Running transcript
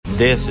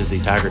This is the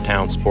Tiger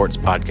Town Sports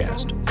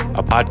Podcast,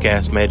 a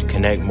podcast made to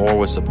connect more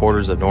with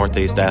supporters of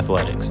Northeast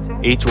athletics.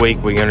 Each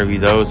week, we interview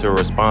those who are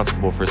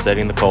responsible for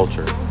setting the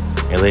culture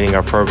and leading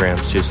our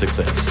programs to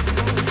success.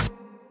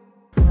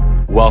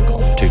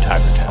 Welcome to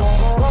Tiger Town.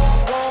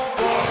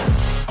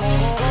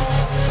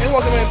 And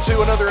welcome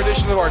into another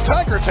edition of our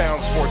Tiger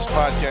Town Sports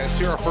Podcast.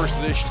 Here, our first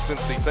edition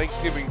since the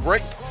Thanksgiving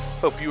break.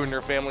 Hope you and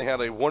your family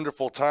had a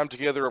wonderful time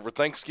together over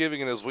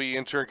Thanksgiving, and as we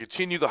enter and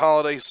continue the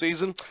holiday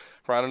season,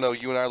 Ryan, I know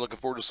you and I are looking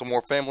forward to some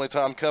more family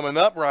time coming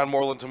up. Ryan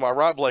Moreland to my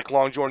right, Blake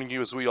Long joining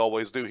you as we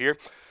always do here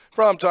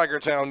from Tiger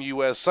Town,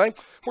 USA.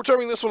 We're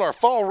terming this one our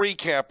fall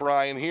recap,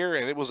 Ryan, here,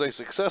 and it was a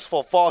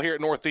successful fall here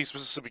at Northeast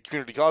Mississippi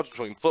Community College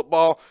between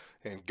football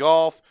and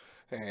golf.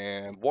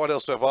 And what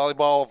else? We have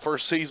volleyball,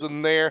 first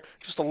season there.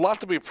 Just a lot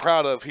to be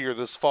proud of here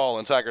this fall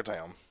in Tiger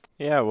Town.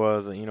 Yeah, it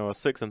was. A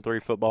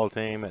 6-3 football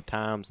team at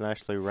times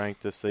nationally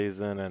ranked this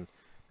season, and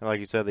like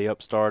you said, the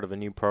upstart of a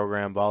new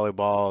program,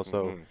 volleyball.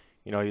 So,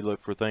 you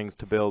look for things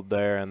to build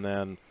there, and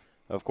then,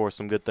 of course,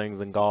 some good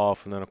things in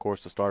golf, and then, of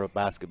course, the start of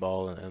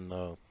basketball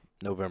in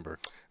November.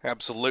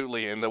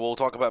 Absolutely, and we'll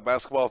talk about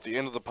basketball at the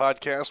end of the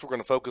podcast. We're going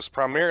to focus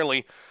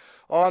primarily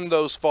on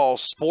those fall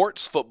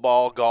sports,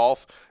 football,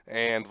 golf,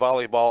 and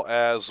volleyball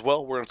as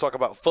well. We're going to talk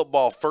about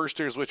football first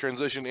here as we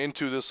transition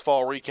into this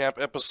fall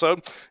recap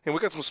episode. And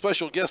we've got some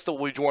special guests that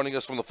will be joining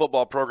us from the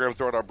football program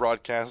throughout our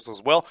broadcast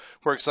as well.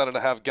 We're excited to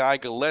have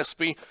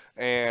Gillespie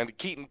and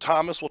Keaton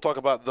Thomas. We'll talk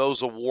about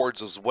those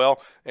awards as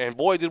well. And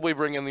boy, did we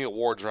bring in the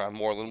awards, Ryan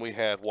Moreland. We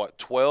had,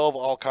 12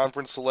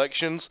 all-conference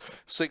selections,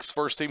 6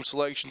 first-team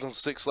selections, and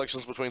 6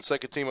 selections between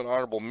second team and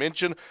honorable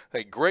mention.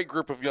 A great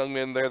group of young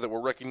men there that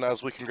were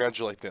recognized. We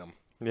congratulate them.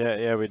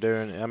 Yeah, we do.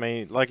 And I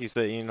mean, like you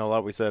said,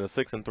 like we said, a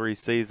 6-3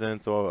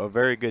 season, so a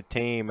very good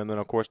team. And then,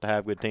 of course, to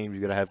have good teams,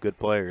 you got to have good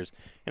players.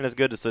 And it's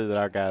good to see that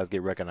our guys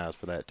get recognized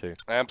for that too.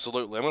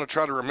 Absolutely. I'm going to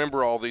try to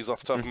remember all these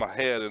off the top of my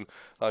head. And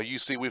you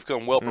see, we've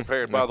come well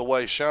prepared. By the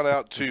way, shout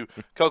out to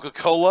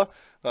Coca-Cola,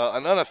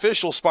 an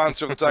unofficial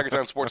sponsor of the Tiger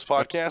Town Sports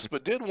Podcast,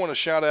 but did want to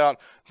shout out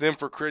them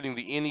for creating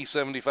the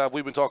NE75.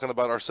 We've been talking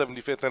about our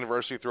 75th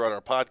anniversary throughout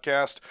our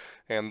podcast,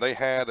 and they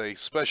had a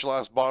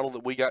specialized bottle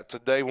that we got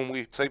today when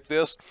we taped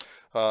this.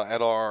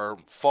 At our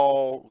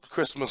fall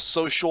Christmas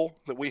social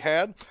that we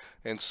had.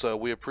 And so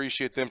we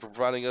appreciate them for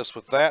providing us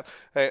with that.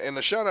 And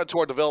a shout out to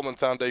our development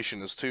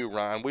foundation is too,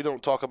 Ryan. We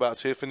don't talk about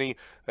Tiffany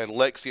and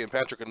Lexi and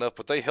Patrick enough,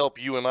 but they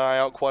help you and I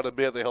out quite a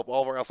bit. They help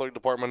all of our athletic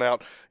department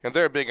out. And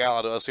they're a big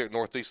ally to us here at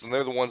Northeast. And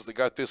they're the ones that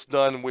got this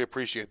done, and we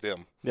appreciate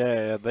them.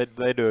 Yeah,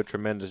 they do a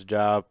tremendous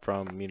job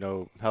from,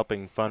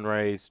 helping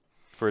fundraise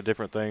for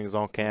different things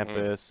on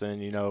campus.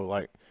 And,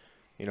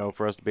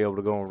 for us to be able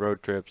to go on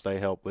road trips, they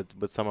help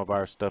with some of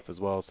our stuff as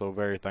well. So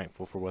very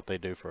thankful for what they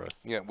do for us.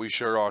 Yeah, we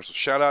sure are. So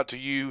shout out to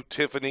you,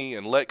 Tiffany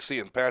and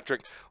Lexi and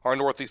Patrick, our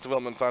Northeast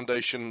Development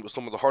Foundation,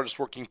 some of the hardest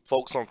working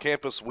folks on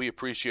campus. We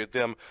appreciate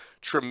them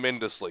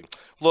tremendously.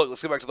 Look,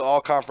 let's get back to the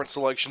all-conference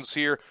selections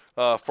here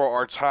for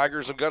our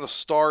Tigers. I've got to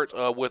start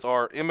with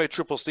our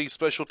MACCC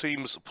Special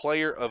Teams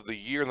Player of the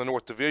Year in the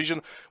North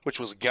Division, which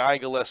was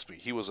Gillespie.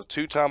 He was a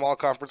 2-time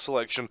all-conference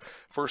selection.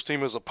 First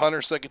team as a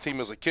punter, second team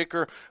as a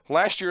kicker.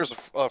 Last year as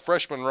a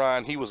freshman,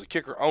 Ryan, he was a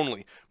kicker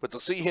only. But to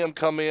see him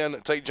come in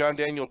and take John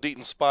Daniel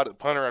Deaton's spot at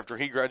punter after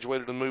he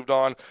graduated and moved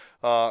on,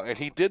 and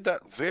he did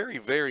that very,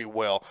 very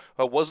well.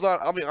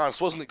 I'll be honest,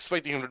 wasn't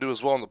expecting him to do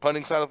as well on the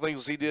punting side of things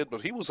as he did,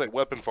 but he was a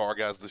weapon for our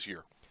guys this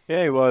year.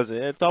 Yeah, he was.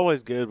 It's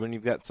always good when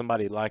you've got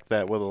somebody like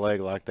that with a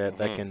leg like that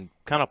that can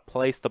kind of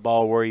place the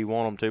ball where you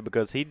want him to,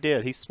 because he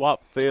did. He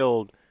swapped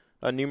field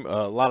a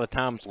lot of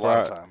times.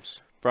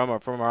 From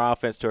our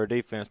offense to our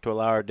defense, to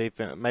allow our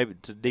defense, maybe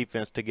to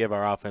defense to give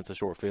our offense a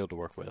short field to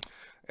work with.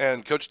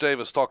 And Coach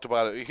Davis talked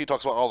about it. He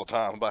talks about all the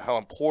time about how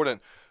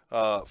important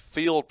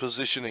field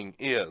positioning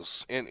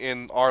is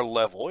in our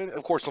level, and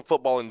of course in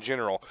football in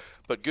general.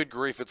 But good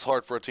grief, it's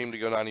hard for a team to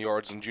go 90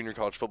 yards in junior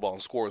college football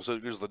and score as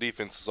good as the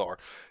defenses are.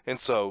 And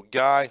so,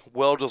 Guy,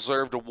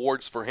 well-deserved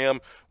awards for him.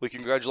 We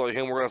congratulate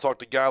him. We're going to talk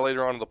to Guy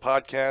later on in the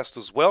podcast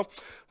as well.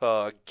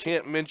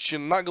 Can't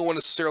mention, not going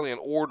necessarily in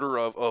order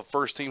of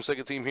first team,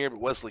 second team here, but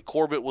Wesley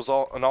Corbett was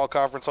an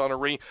all-conference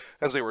honoree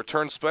as a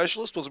return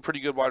specialist, was a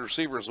pretty good wide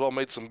receiver as well,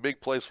 made some big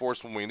plays for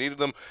us when we needed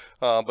them,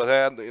 but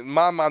had, in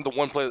my mind, the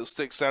one play that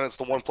sticks out, it's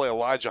the one play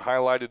Elijah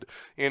highlighted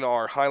in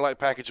our highlight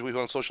package that we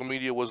put on social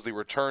media, was the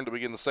return to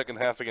begin the second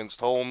half against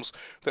Holmes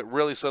that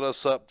really set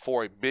us up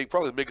for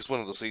probably the biggest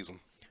win of the season.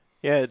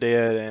 Yeah, it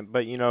did,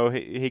 but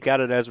he got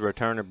it as a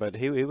returner, but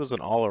he was an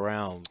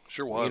all-around,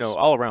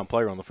 all-around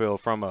player on the field,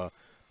 from a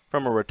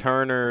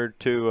returner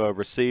to a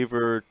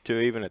receiver to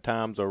even at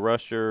times a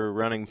rusher,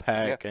 running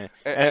back, and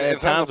at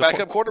times a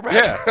backup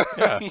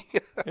quarterback.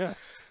 Yeah.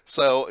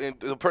 So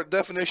the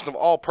definition of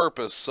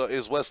all-purpose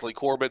is Wesley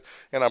Corbett,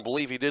 and I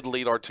believe he did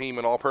lead our team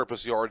in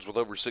all-purpose yards with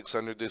over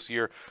 600 this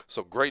year.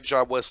 So great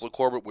job, Wesley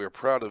Corbett. We're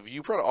proud of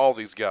you, proud of all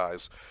these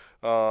guys.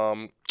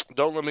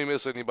 Don't let me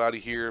miss anybody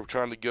here. I'm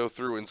trying to go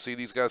through and see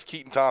these guys.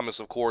 Keaton Thomas,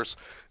 of course,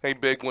 a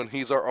big one.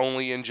 He's our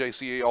only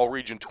NJCAA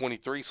All-Region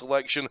 23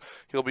 selection.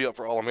 He'll be up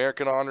for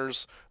All-American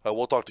honors.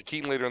 We'll talk to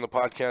Keaton later in the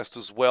podcast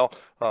as well.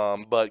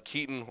 But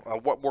Keaton,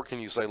 what more can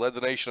you say? Led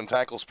the nation in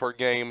tackles per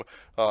game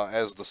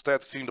as the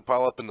stats continue to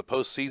pile up in the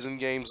postseason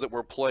games that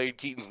were played.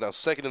 Keaton's now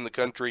second in the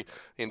country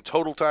in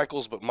total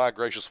tackles, but my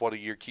gracious, what a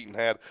year Keaton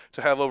had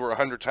to have over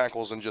 100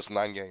 tackles in just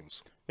 9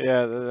 games.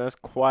 Yeah, that's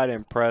quite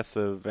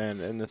impressive,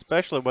 and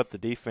especially what the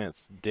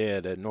defense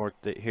did at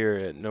here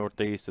at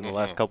Northeast in the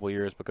last couple of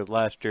years, because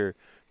last year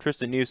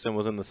Tristan Newsom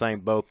was in the same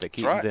boat that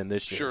Keaton's in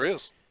this year. Sure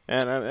is.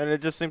 And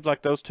it just seems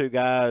like those two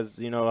guys,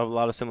 have a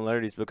lot of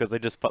similarities because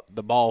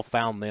the ball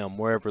found them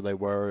wherever they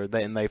were,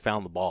 and they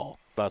found the ball,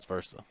 vice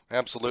versa.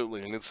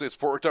 Absolutely, and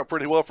it's worked out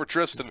pretty well for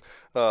Tristan.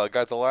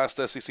 Got the last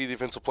SEC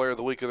Defensive Player of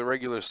the Week of the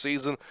regular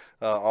season.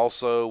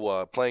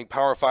 Also playing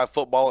Power 5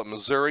 football at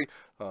Missouri.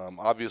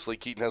 Obviously,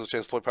 Keaton has a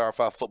chance to play Power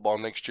 5 football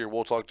next year.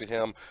 We'll talk to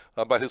him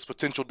about his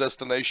potential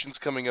destinations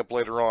coming up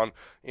later on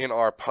in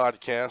our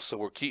podcast. So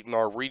we're Keaton,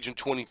 our Region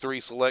 23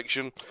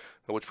 selection,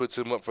 which puts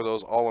him up for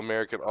those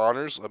All-American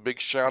honors. A big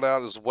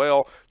shout-out as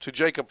well to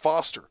Jacob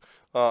Foster.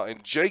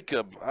 And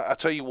Jacob, I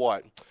tell you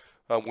what,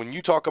 when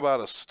you talk about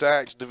a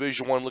stacked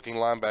Division I looking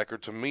linebacker,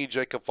 to me,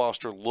 Jacob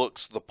Foster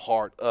looks the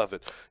part of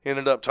it.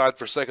 Ended up tied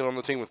for second on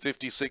the team with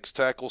 56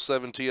 tackles,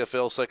 7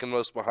 TFL, second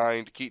most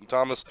behind Keaton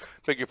Thomas.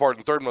 Beg your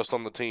pardon, third most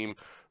on the team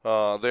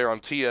there on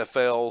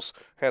TFLs.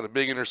 Had a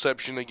big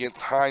interception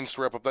against Hines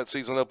to wrap up that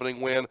season opening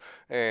win.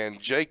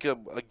 And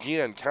Jacob,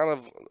 again, kind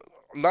of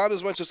not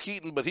as much as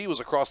Keaton, but he was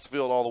across the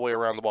field all the way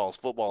around the ball,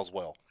 football as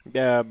well.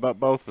 Yeah, but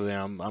both of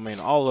them,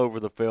 all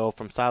over the field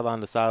from sideline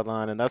to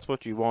sideline, and that's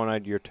what you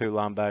wanted your two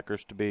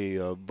linebackers to be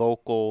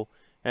vocal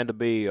and to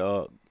be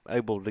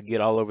able to get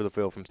all over the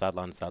field from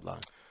sideline to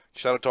sideline.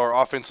 Shout out to our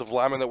offensive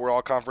lineman that were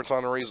all conference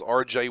honorees,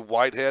 R.J.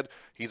 Whitehead.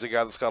 He's a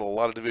guy that's got a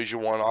lot of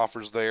Division I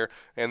offers there.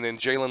 And then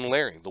Jalen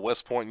Larry, the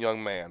West Point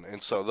young man.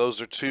 And so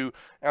those are two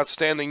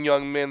outstanding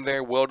young men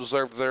there,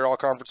 well-deserved their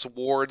all-conference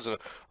awards. And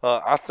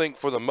I think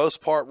for the most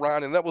part,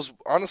 Ryan, and that was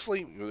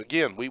honestly,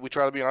 again, we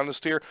try to be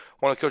honest here,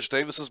 one of Coach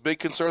Davis's big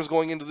concerns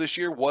going into this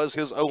year was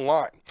his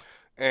O-line.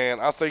 And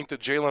I think that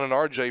Jalen and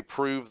R.J.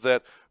 proved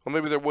that, well,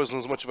 maybe there wasn't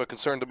as much of a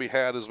concern to be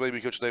had as maybe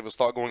Coach Davis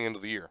thought going into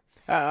the year.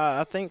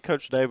 I think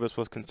Coach Davis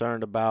was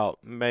concerned about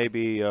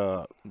maybe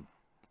I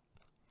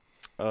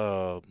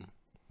don't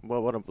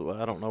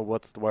know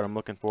what's the word I'm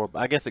looking for, but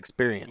I guess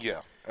experience.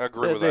 Yeah, I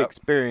agree with that. The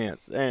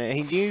experience, and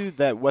he knew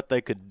that what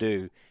they could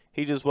do.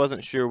 He just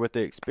wasn't sure with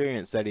the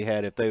experience that he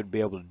had if they would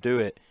be able to do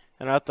it.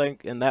 And I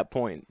think in that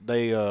point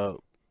they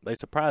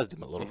surprised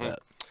him a little bit.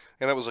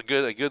 And it was a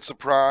good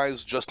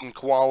surprise. Justin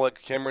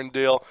Kowalik, Cameron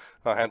Dill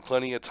had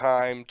plenty of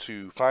time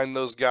to find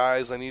those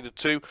guys they needed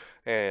to,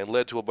 and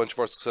led to a bunch of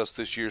our success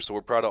this year. So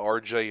we're proud of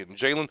RJ and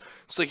Jalen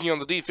sticking on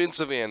the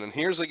defensive end. And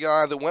here's a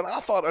guy that went, I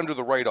thought, under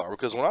the radar,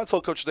 because when I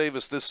told Coach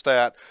Davis this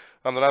stat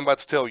that I'm about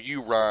to tell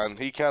you, Ryan,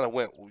 he kind of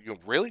went,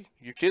 really?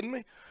 You kidding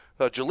me?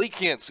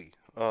 Gillespie Yancey.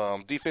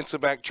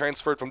 Defensive back,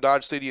 transferred from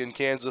Dodge City in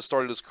Kansas,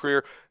 started his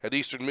career at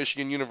Eastern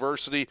Michigan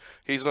University.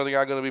 He's another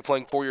guy going to be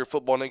playing 4-year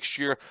football next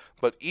year.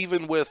 But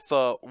even with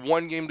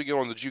one game to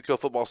go in the JUCO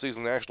football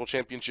season, the national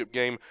championship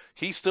game,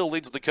 he still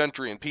leads the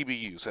country in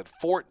PBUs. Had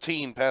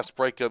 14 pass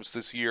breakups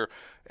this year.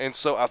 And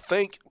so I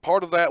think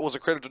part of that was a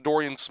credit to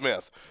Dorian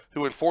Smith,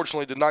 who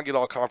unfortunately did not get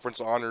all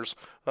conference honors.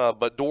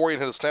 But Dorian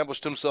had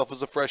established himself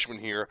as a freshman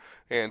here,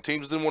 and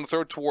teams didn't want to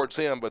throw towards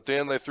him, but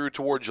then they threw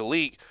toward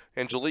Gillespie,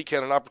 and Gillespie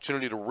had an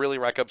opportunity to really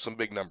rack up some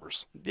big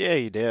numbers. Yeah,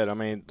 he did.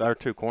 Our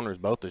two corners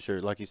both this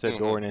year, like you said,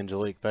 Dorian and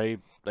Gillespie,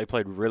 they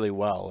played really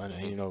well.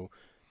 And,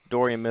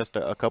 Dorian missed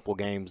a couple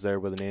games there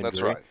with an injury.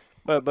 That's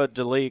right. But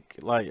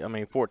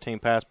Gillespie, 14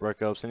 pass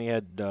breakups, and he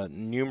had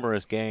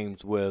numerous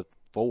games with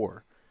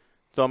 4.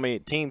 So,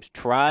 teams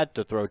tried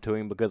to throw to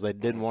him because they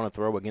didn't want to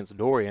throw against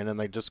Dorian, and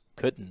they just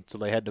couldn't. So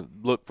they had to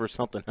look for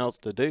something else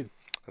to do.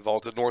 The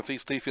vaulted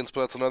Northeast defense,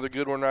 but that's another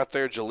good one right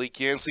there.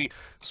 Gillespie Yancey.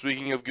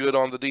 Speaking of good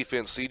on the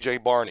defense, C.J.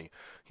 Barney.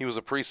 He was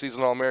a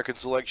preseason All-American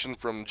selection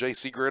from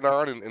J.C.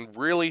 Gridiron and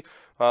really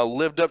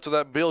lived up to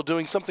that bill,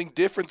 doing something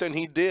different than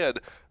he did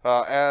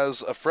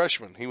as a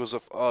freshman. He was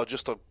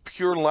just a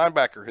pure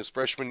linebacker his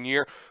freshman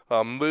year,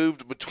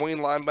 moved between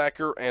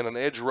linebacker and an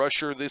edge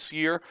rusher this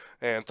year,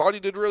 and thought he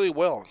did really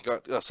well.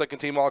 Got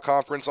second-team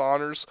All-Conference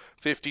honors,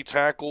 50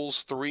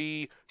 tackles,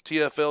 3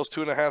 TFLs,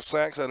 2.5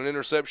 sacks, had an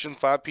interception,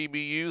 5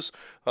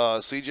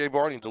 PBUs. C.J.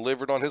 Barney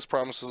delivered on his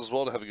promises as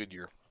well to have a good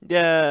year.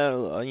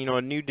 Yeah,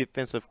 a new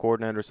defensive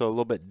coordinator, so a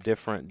little bit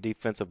different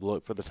defensive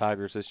look for the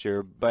Tigers this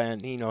year.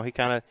 But, he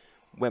kind of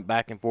went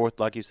back and forth,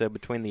 like you said,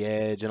 between the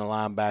edge and a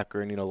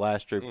linebacker. And,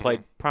 last year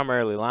played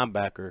primarily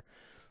linebacker.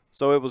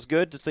 So it was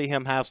good to see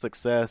him have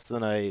success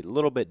in a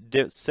little bit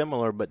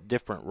similar but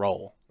different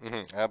role.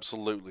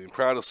 Absolutely. I'm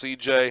proud of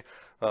CJ.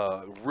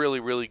 Really,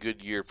 really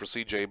good year for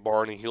CJ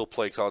Barney. He'll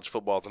play college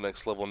football at the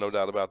next level, no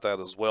doubt about that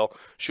as well,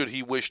 should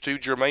he wish to.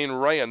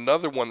 Jermaine Ray,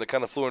 another one that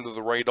kind of flew under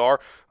the radar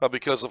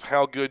because of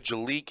how good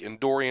Jalik and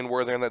Dorian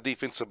were there in that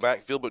defensive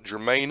backfield. But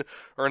Jermaine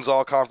earns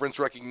all-conference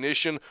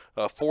recognition,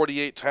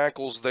 48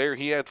 tackles there.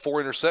 He had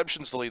 4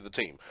 interceptions to lead the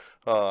team.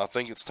 I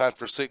think it's tied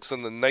for 6th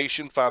in the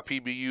nation, 5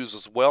 PBUs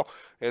as well.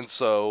 And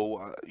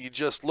so you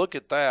just look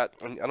at that,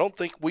 and I don't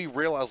think we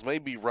realize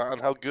maybe, Ryan,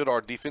 how good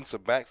our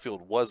defensive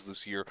backfield was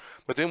this year.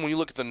 But then when you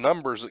look at the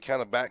numbers, it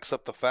kind of backs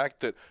up the fact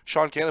that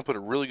Sean Cannon put a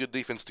really good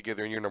defense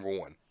together in year number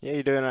 1. Yeah,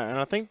 you do, and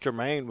I think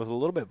Jermaine was a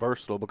little bit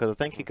versatile because I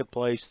think he could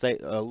play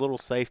a little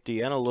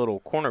safety and a little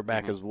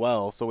cornerback as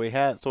well. So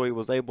he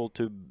was able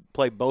to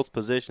play both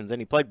positions, and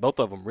he played both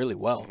of them really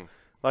well.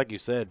 Like you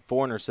said,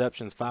 4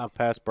 interceptions, 5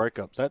 pass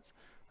breakups.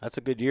 That's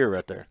a good year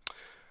right there.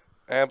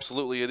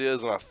 Absolutely it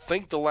is, and I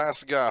think the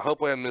last guy, I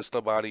hope I haven't missed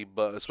nobody,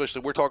 but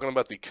especially we're talking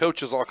about the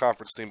coaches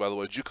all-conference team, by the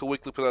way. Juco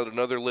Weekly put out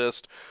another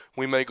list.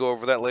 We may go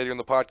over that later in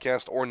the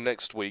podcast or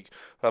next week.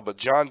 But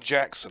John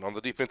Jackson on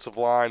the defensive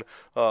line,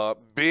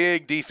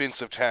 big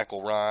defensive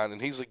tackle, Ryan,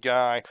 and he's a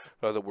guy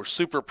that we're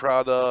super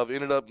proud of.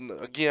 Ended up,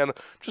 again,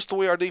 just the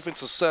way our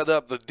defense is set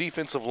up, the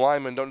defensive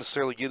linemen don't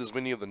necessarily get as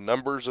many of the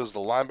numbers as the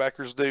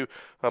linebackers do,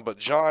 but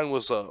John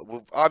was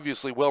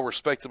obviously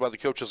well-respected by the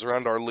coaches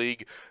around our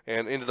league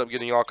and ended up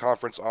getting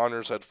all-conference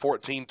honors, had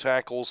 14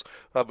 tackles,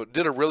 but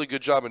did a really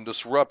good job in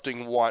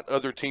disrupting what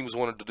other teams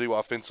wanted to do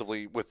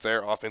offensively with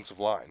their offensive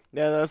line.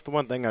 Yeah, that's the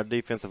one thing our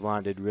defensive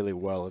line did really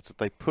well. Is that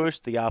they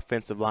pushed the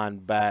offensive line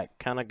back,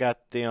 kind of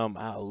got them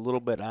a little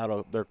bit out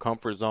of their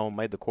comfort zone,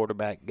 made the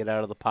quarterback get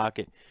out of the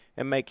pocket,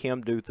 and make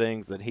him do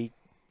things that he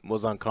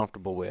was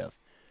uncomfortable with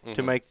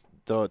to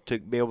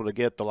be able to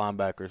get the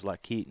linebackers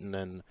like Keaton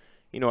and,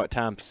 at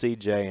times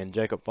CJ and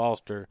Jacob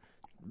Foster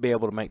be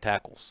able to make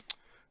tackles.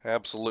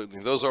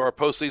 Absolutely. Those are our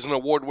postseason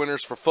award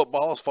winners for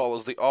football as far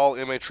as the all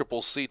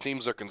MACCC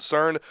teams are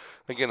concerned.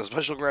 Again, a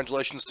special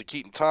congratulations to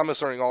Keaton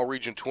Thomas earning all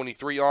Region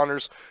 23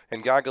 honors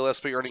and Guy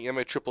Gillespie earning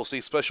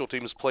MACCC Special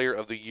Teams Player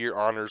of the Year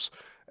honors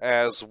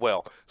as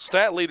well.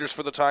 Stat leaders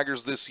for the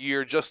Tigers this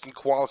year, Justin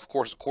Kwolek, of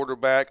course,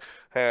 quarterback,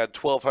 had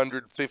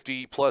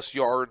 1,250-plus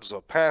yards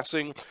of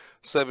passing.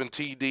 7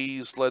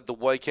 TDs led the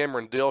way.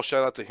 Cameron Dill,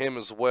 shout out to him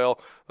as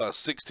well.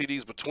 6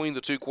 TDs between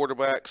the two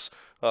quarterbacks.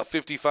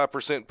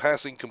 55%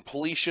 passing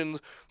completion.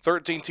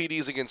 13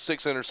 TDs against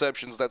 6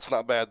 interceptions. That's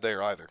not bad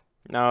there either.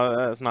 No,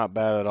 that's not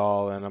bad at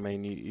all. And, I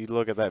mean, you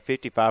look at that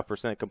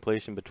 55%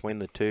 completion between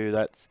the two.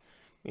 That's,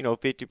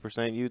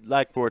 50%. You'd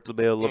like for it to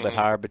be a little bit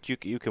higher, but you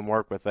can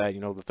work with that.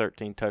 The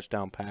 13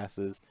 touchdown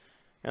passes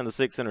and the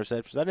 6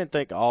 interceptions. I didn't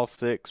think all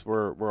 6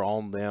 were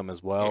on them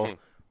as well.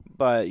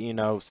 But, 6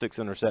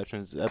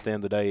 interceptions, at the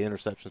end of the day,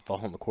 interceptions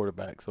fall on the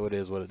quarterback, so it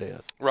is what it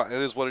is. Right,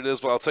 it is what it is.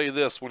 But I'll tell you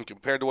this, when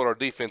compared to what our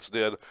defense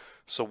did,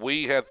 so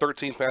we had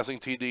 13 passing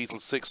TDs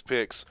and 6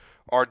 picks.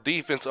 Our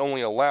defense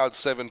only allowed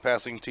 7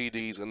 passing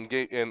TDs and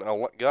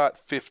got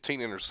 15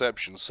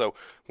 interceptions. So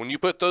when you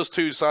put those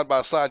two side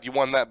by side, you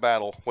won that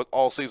battle with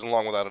all season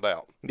long without a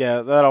doubt.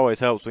 Yeah, that always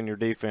helps when your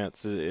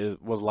defense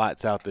was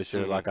lights out this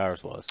year like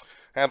ours was.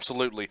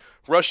 Absolutely.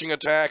 Rushing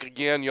attack,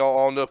 again, y'all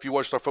all know if you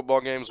watched our football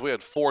games, we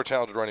had 4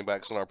 talented running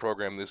backs in our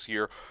program this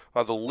year.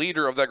 The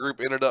leader of that group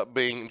ended up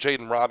being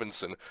Jaden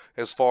Robinson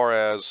as far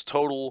as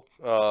total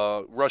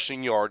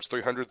rushing yards,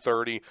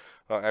 330,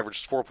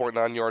 averaged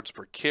 4.9 yards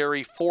per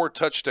carry, 4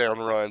 touchdown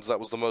runs. That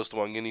was the most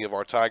among any of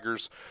our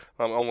Tigers.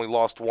 Only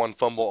lost 1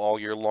 fumble all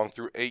year long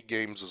through 8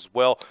 games as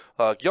well.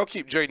 Y'all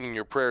keep Jaden in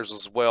your prayers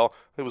as well.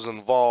 He was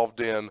involved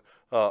in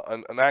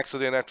an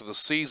accident after the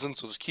season,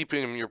 so just keep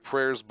him in your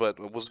prayers, but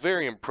was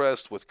very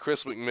impressed with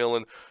Chris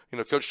McMillan.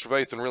 Coach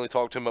Trevathan really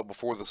talked to him up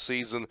before the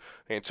season.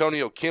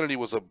 Antonio Kennedy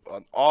was an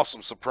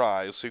awesome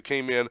surprise who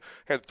came in,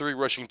 had 3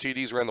 rushing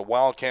TDs, ran the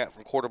Wildcat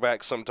from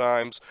quarterback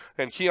sometimes,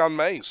 and Keon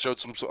Mays showed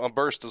some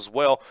burst as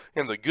well.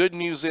 And the good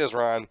news is,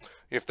 Ryan,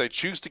 if they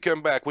choose to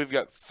come back, we've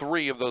got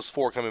 3 of those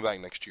 4 coming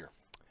back next year.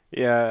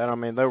 Yeah, and I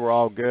mean, they were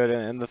all good.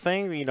 And the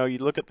thing, you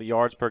look at the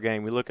yards per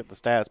game, we look at the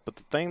stats, but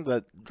the thing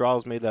that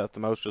draws me the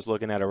most just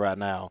looking at it right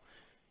now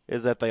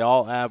is that they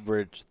all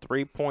average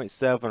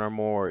 3.7 or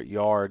more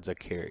yards a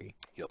carry.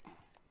 Yep.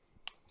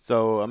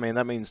 So, I mean,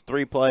 that means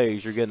 3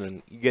 plays, you're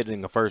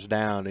getting a first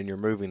down and you're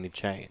moving the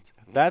chains.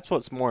 That's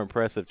what's more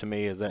impressive to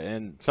me is that,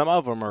 and some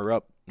of them are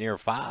up near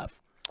 5.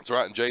 That's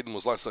right, and Jaden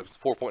was like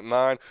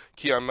 4.9.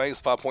 Keon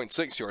Mays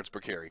 5.6 yards per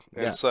carry,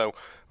 and so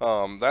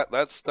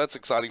that's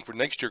exciting for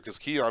next year because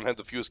Keon had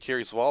the fewest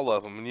carries of all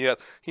of them, and yet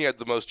he had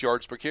the most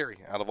yards per carry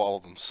out of all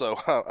of them. So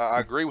I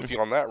agree with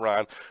you on that,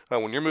 Ryan.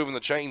 When you're moving the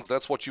chains,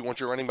 that's what you want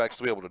your running backs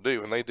to be able to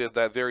do, and they did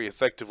that very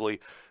effectively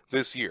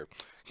this year.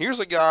 Here's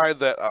a guy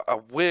that I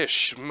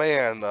wish,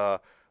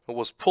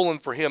 was pulling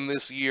for him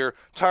this year,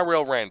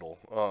 Tyrell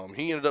Randall.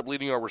 He ended up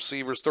leading our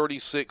receivers,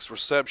 36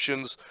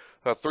 receptions.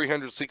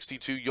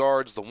 362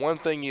 yards. The one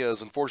thing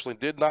is, unfortunately,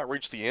 did not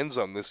reach the end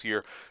zone this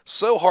year.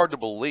 So hard to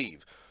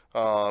believe.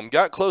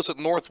 Got close at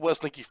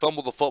Northwest. I think he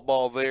fumbled the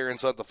football there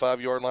inside the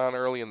 5-yard line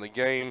early in the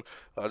game.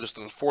 Just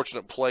an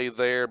unfortunate play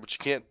there, but you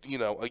can't,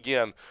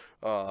 again,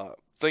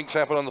 things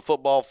happen on the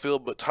football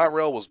field, but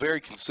Tyrell was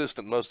very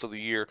consistent most of the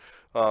year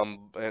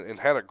and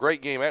had a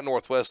great game at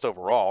Northwest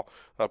overall.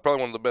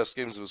 Probably one of the best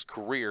games of his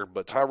career,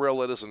 but Tyrell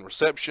led us in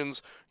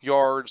receptions,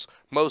 yards,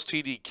 most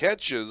TD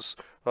catches.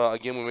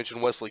 Again, we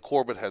mentioned Wesley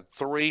Corbett had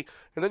 3.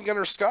 And then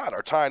Gunnar Scott,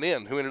 our tight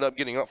end, who ended up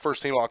getting up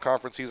first-team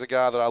All-Conference. He's a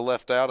guy that I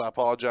left out. I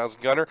apologize,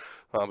 Gunnar.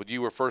 But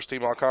you were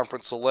first-team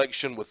All-Conference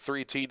selection with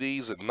 3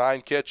 TDs and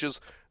 9 catches.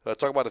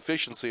 Talk about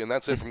efficiency, and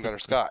that's it from Gunnar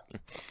Scott.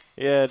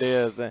 Yeah, it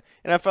is. And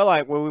I felt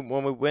like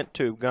when we went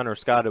to Gunnar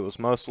Scott, it was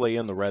mostly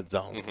in the red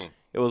zone. Mm-hmm.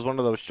 It was one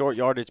of those short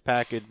yardage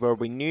package where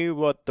we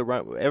knew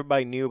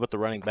everybody knew what the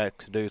running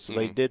backs could do. So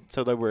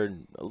they were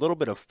in a little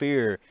bit of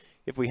fear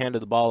if we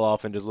handed the ball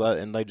off and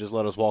they just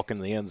let us walk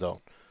into the end zone.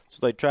 So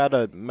they tried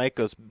to make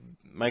us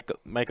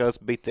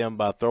beat them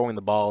by throwing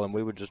the ball, and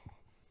we would just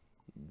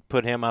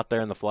put him out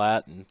there in the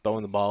flat and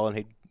throwing the ball, and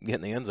he'd get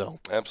in the end zone.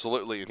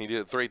 Absolutely, and he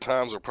did it 3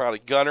 times. We're proud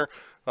of Gunnar.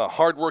 A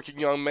hard-working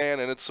young man,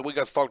 and we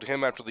got to talk to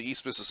him after the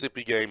East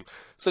Mississippi game.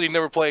 Said he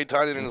never played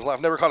tight end in his life,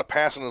 never caught a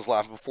pass in his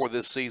life before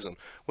this season.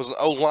 Was an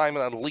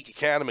O-lineman out of Leake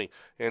Academy,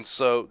 and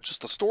so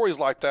just the stories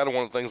like that are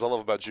one of the things I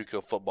love about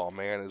JUCO football,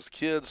 man, is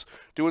kids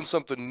doing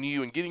something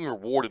new and getting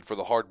rewarded for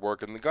the hard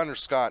work, and the Gunnar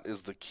Scott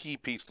is the key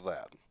piece to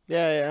that.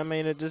 Yeah, I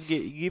mean, you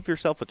give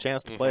yourself a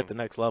chance to play at the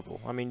next level.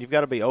 I mean, you've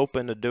got to be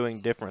open to doing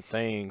different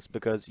things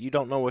because you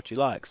don't know what you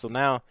like. So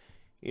now,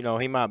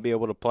 he might be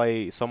able to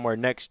play somewhere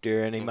next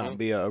year, and he might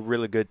be a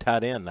really good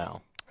tight end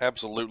now.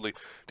 Absolutely.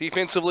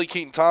 Defensively,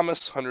 Keaton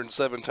Thomas,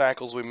 107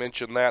 tackles. We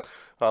mentioned that.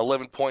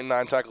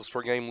 11.9 tackles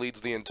per game,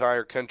 leads the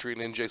entire country in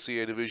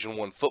NJCAA Division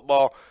I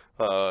football.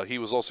 He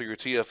was also your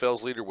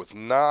TFL's leader with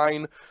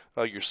 9.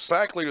 Your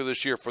sack leader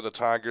this year for the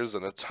Tigers,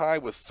 and a tie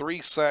with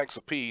 3 sacks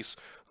apiece.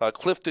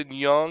 Clifton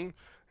Young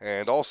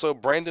and also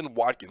Brandon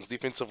Watkins,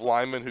 defensive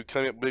lineman, who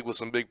came up big with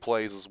some big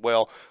plays as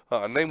well.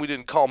 A name we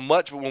didn't call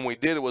much, but when we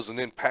did, it was an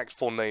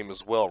impactful name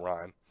as well,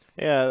 Ryan.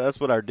 Yeah, that's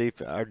what our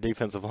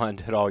defensive line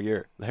did all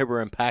year. They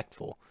were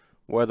impactful,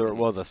 whether it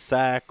was a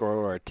sack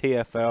or a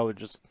TFL, or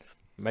just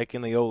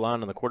making the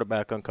O-line and the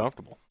quarterback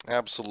uncomfortable.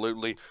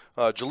 Absolutely.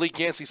 Jalik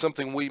Yancey,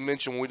 something we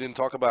mentioned when we didn't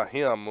talk about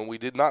him, when we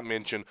did not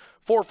mention,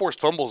 4 forced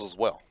fumbles as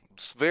well.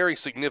 Very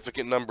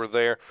significant number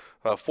there.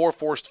 4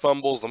 forced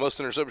fumbles. The most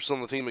interceptions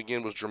on the team,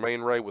 again, was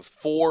Jermaine Ray with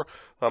 4.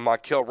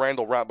 Michael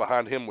Randall right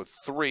behind him with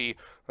 3.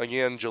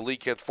 Again,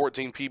 Jalik had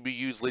 14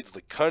 PBUs, leads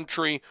the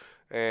country.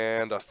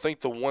 And I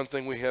think the one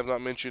thing we have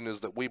not mentioned is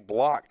that we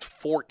blocked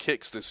 4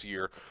 kicks this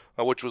year,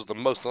 which was the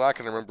most that I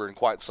can remember in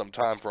quite some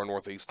time for a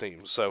Northeast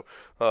team. So,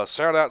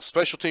 shout out.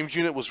 Special teams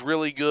unit was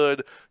really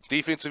good.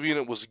 Defensive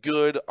unit was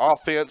good.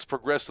 Offense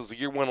progressed as the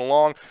year went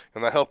along,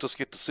 and that helped us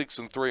get to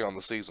 6-3 on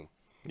the season.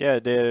 Yeah,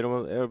 it did. It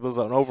was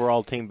an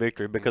overall team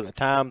victory because at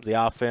times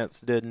the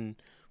offense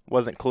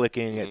wasn't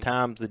clicking. At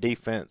times the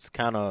defense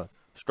kind of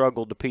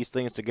struggled to piece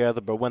things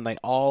together. But when they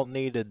all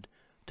needed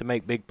to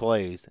make big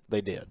plays,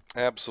 they did.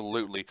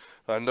 Absolutely.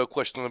 No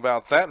question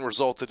about that, and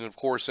resulted, of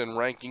course, in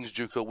rankings.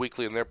 JUCO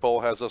Weekly in their poll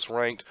has us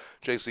ranked.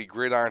 JC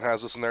Gridiron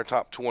has us in their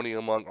top 20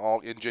 among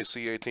all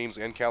NJCAA teams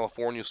and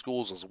California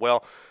schools as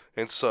well.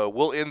 And so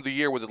we'll end the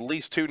year with at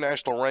least 2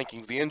 national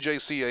rankings. The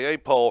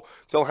NJCAA poll,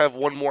 they'll have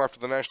one more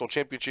after the national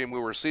championship. We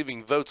were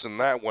receiving votes in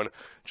that one.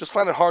 Just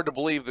find it hard to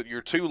believe that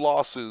your 2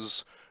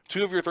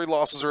 of your 3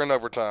 losses are in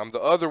overtime. The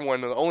other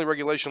one, the only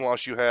regulation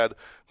loss you had,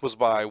 was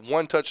by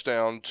 1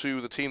 touchdown to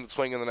the team that's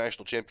playing in the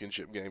national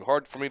championship game.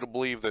 Hard for me to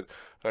believe that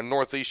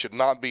Northeast should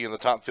not be in the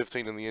top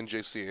 15 in the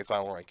NJCAA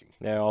final ranking.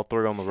 Yeah, all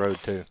 3 on the road,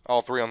 too.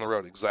 All 3 on the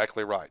road,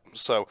 exactly right.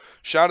 So,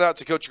 shout out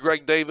to Coach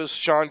Greg Davis,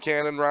 Sean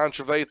Cannon, Ryan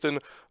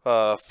Trevathan,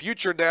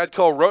 future dad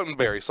Cole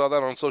Rotenberry. Saw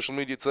that on social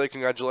media today.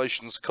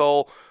 Congratulations,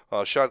 Cole.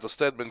 Shout out to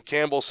Stedman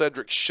Campbell,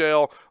 Cedric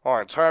Shell,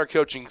 our entire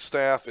coaching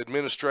staff,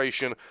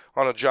 administration,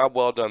 on a job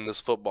well done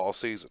this football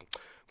season.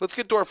 Let's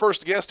get to our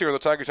first guest here on the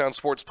Tiger Town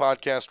Sports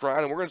Podcast, Ryan,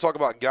 and we're going to talk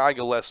about Guy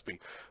Gillespie.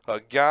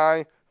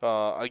 Guy,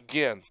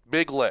 again,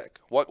 big leg.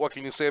 What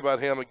can you say about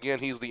him? Again,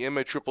 he's the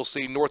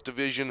MACCC North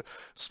Division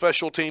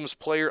Special Teams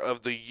Player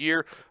of the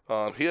Year.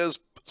 His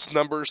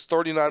numbers,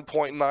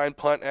 39.9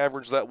 punt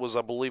average. That was,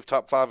 I believe,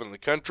 top 5 in the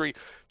country.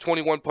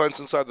 21 punts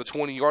inside the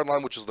 20-yard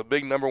line, which is the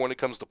big number when it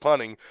comes to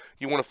punting.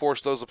 You want to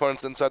force those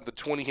opponents inside the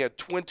 20. He had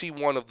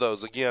 21 of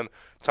those. Again,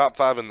 top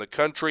 5 in the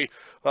country.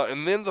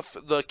 And then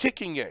the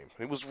kicking game.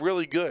 It was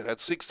really good.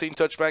 Had 16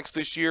 touchbacks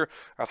this year.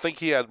 I think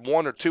he had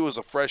 1 or 2 as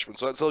a freshman.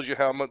 So that tells you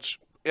how much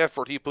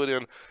effort he put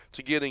in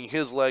to getting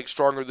his leg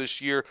stronger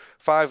this year.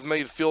 5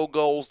 made field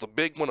goals. The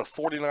big one, a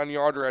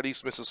 49-yarder at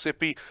East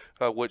Mississippi,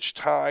 which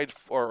tied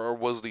or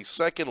was the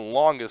second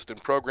longest in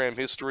program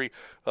history.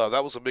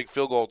 That was a big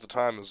field goal at the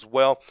time as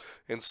well.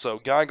 And so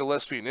Guy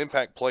Gillespie, an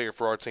impact player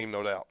for our team,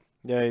 no doubt.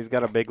 Yeah, he's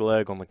got a big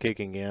leg on the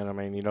kicking end. I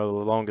mean, the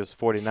longest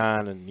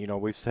 49, and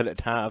I've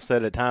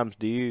said at times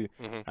to you,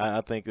 I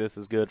think this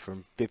is good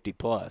from 50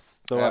 plus.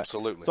 So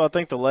absolutely. So I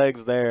think the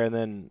leg's there, and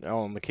then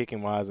on the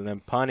kicking wise, and then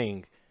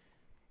punting.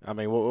 I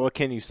mean, what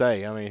can you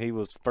say? I mean, he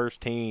was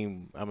first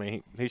team. I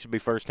mean, he should be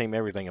first team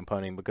everything in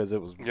punting because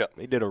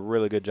he did a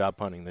really good job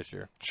punting this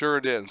year. Sure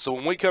did. So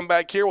when we come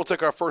back here, we'll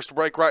take our first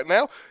break right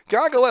now.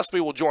 Guy Gillespie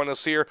will join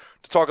us here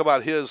to talk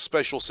about his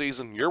special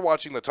season. You're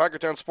watching the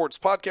Tigertown Sports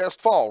Podcast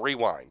Fall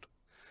Rewind.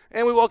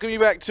 And we welcome you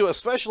back to a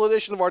special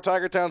edition of our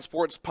Tigertown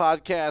Sports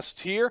Podcast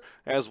here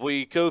as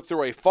we go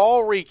through a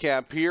fall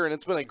recap here. And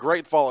it's been a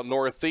great fall at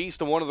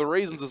Northeast. And one of the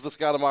reasons is this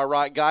guy to my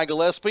right, Guy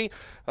Gillespie.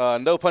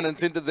 No pun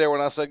intended there when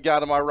I said guy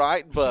to my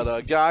right.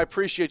 But, Guy,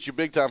 appreciate you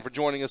big time for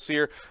joining us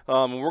here.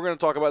 And we're going to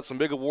talk about some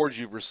big awards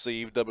you've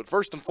received. But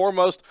first and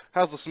foremost,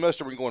 how's the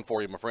semester been going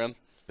for you, my friend?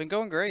 It's been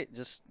going great.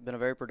 Just been a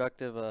very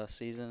productive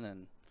season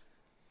and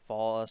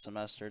fall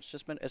semester.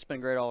 It's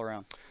been great all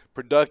around.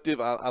 Productive,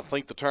 I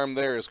think the term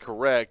there is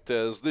correct,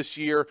 as this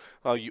year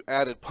you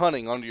added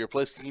punting onto your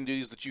place kicking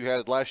duties that you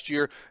had last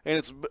year, and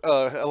it's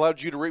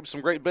allowed you to reap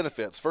some great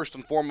benefits. First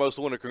and foremost,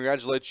 I want to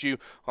congratulate you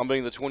on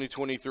being the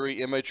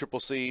 2023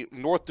 MACCC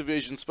North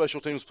Division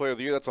Special Teams Player of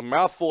the Year. That's a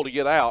mouthful to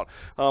get out,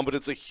 but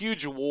it's a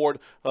huge award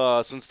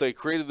since they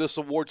created this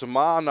award, to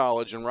my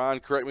knowledge, and Ryan,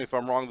 correct me if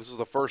I'm wrong, this is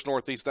the first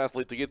Northeast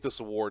athlete to get this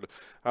award,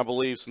 I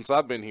believe, since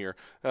I've been here.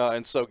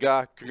 And so,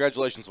 Guy,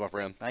 congratulations, my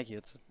friend. Thank you.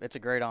 It's a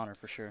great honor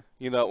for sure.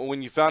 You know,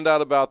 when you found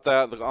out about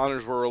that, the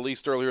honors were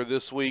released earlier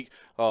this week.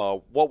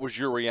 What was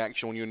your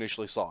reaction when you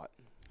initially saw it?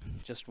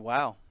 Just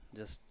wow.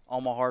 Just all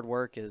my hard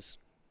work is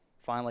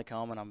finally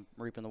come, and I'm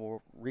reaping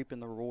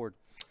the reward.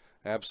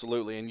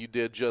 Absolutely, and you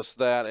did just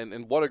that,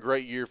 and what a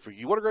great year for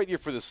you. What a great year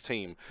for this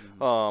team.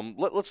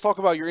 Let's talk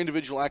about your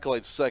individual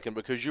accolades second,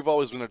 because you've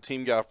always been a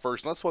team guy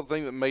first, and that's one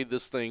thing that made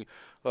this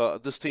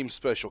team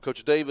special.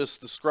 Coach Davis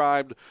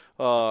described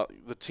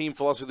the team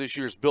philosophy this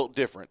year is built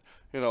different.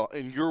 You know,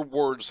 in your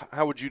words,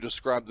 how would you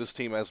describe this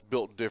team as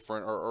built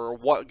different, or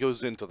what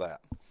goes into that?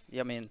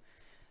 Yeah, I mean,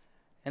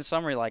 in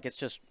summary, like, it's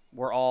just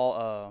we're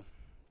all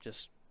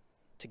just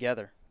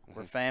together.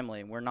 We're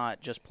family, and we're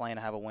not just playing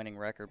to have a winning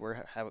record.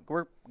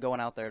 We're going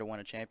out there to win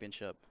a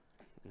championship,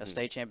 a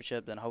state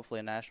championship, then hopefully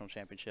a national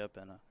championship,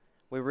 and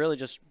we really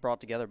just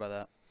brought together by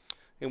that.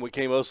 And we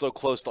came oh so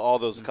close to all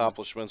those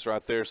accomplishments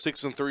right there.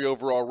 6-3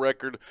 overall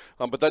record,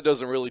 but that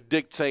doesn't really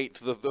dictate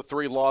to the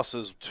three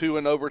losses: 2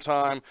 in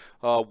overtime,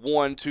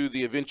 1 to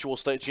the eventual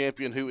state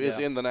champion who is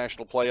in the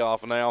national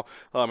playoff now,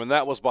 and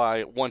that was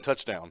by 1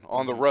 touchdown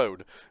on the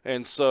road.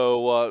 And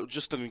so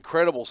just an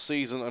incredible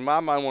season. In my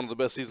mind, one of the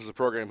best seasons in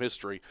program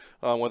history,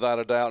 without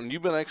a doubt. And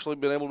you've been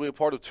able to be a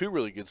part of 2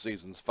 really good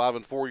seasons,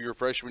 5-4 your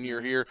freshman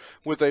year here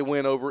with a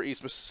win over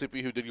East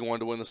Mississippi, who did go on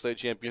to win the state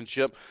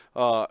championship.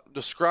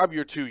 Describe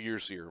your 2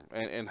 years here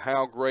and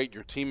how great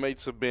your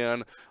teammates have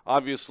been.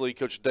 Obviously,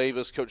 Coach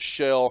Davis, Coach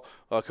Shell,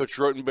 Coach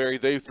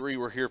Rotenberry, they 3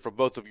 were here for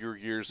both of your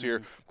years here.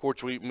 Of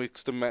course, we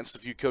mixed and matched a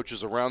few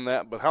coaches around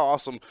that. But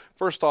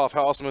first off,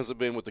 how awesome has it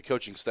been with the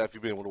coaching staff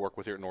you've been able to work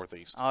with here at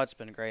Northeast? Oh, it's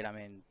been great. I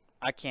mean,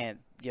 I can't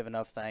give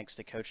enough thanks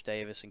to Coach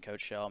Davis and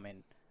Coach Shell. I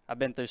mean, I've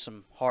been through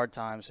some hard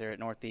times here at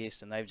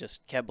Northeast, and they've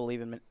just kept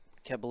believing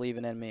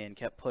in me and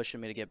kept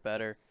pushing me to get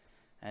better.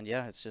 And,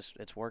 yeah,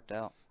 it's worked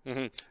out.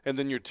 And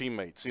then your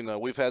teammates. You know,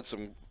 we've had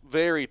some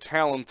very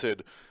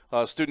talented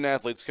student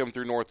athletes come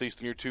through Northeast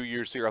in your 2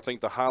 years here. I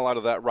think the highlight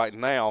of that right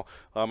now,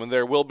 and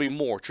there will be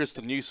more,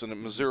 Tristan Newsom at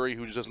Missouri,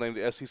 who just named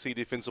the SEC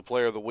Defensive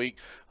Player of the Week.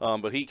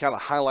 But he kind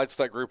of highlights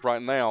that group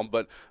right now.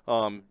 But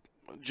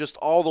just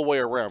all the way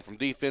around, from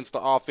defense to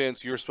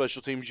offense, your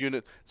special teams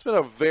unit, it's been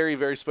a very,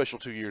 very special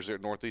 2 years there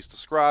at Northeast.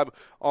 Describe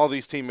all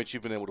these teammates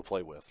you've been able to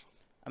play with.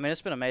 I mean,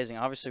 it's been amazing.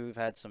 Obviously, we've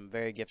had some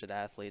very gifted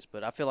athletes,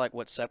 but I feel like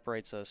what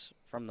separates us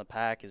from the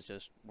pack is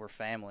just we're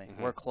family.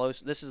 We're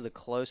close. This is the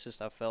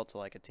closest I've felt to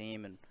like a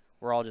team, and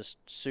we're all just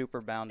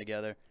super bound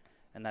together,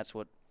 and that's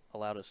what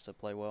allowed us to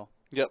play well.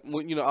 Yeah,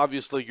 you know,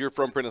 obviously you're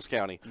from Prentice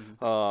County,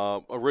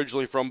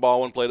 originally from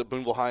Baldwin, played at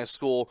Boonville High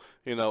School,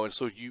 you know, and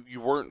so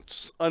you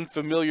weren't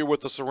unfamiliar with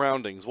the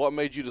surroundings. What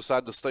made you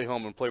decide to stay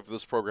home and play for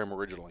this program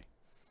originally?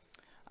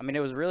 I mean, it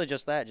was really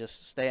just that,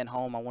 just staying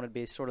home. I wanted to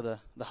be sort of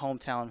the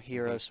hometown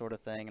hero sort of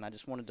thing, and I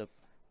just wanted to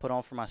put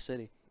on for my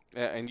city.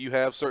 And you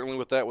have, certainly,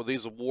 with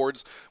these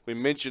awards. We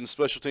mentioned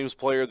Special Teams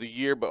Player of the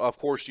Year, but, of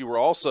course, you were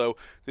also,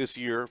 this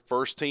year,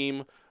 first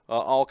team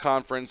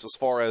All-Conference as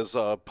far as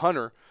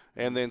punter,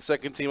 and then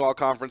second team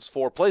All-Conference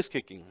for place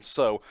kicking.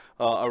 So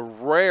a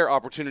rare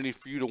opportunity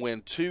for you to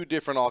win 2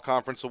 different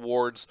All-Conference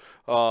awards.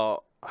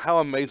 How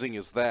amazing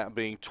is that,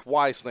 being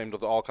twice named to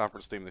the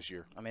All-Conference team this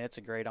year? I mean, it's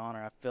a great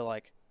honor. I feel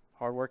like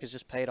hard work has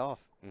just paid off.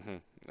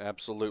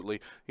 Absolutely.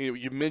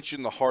 You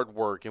mentioned the hard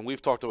work, and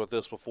we've talked about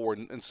this before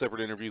in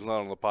separate interviews, not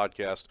on the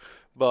podcast,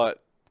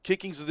 but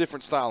kicking's a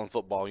different style in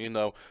football. You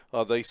know,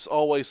 they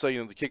always say,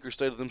 the kickers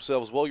say to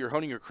themselves, well, you're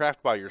honing your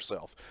craft by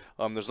yourself.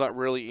 There's not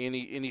really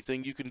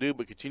anything you can do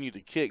but continue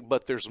to kick,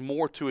 but there's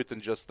more to it than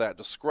just that.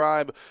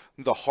 Describe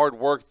the hard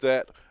work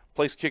that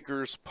place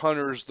kickers,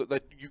 punters,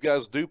 that you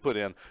guys do put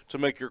in to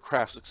make your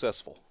craft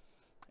successful.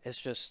 It's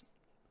just,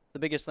 the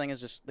biggest thing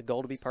is just the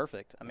goal to be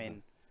perfect. I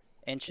mean,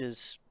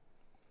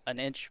 an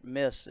inch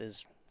miss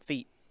is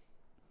feet.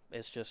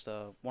 It's just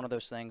one of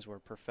those things where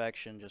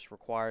perfection just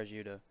requires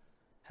you to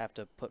have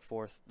to put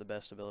forth the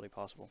best ability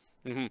possible.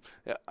 Mm-hmm.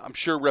 Yeah, I'm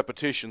sure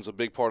repetition's a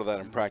big part of that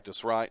in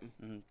practice, right?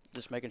 Mm-hmm.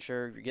 Just making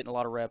sure you're getting a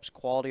lot of reps.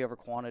 Quality over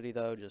quantity,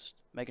 though, just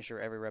making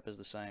sure every rep is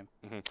the same.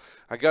 Mm-hmm.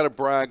 I got to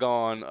brag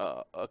on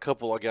a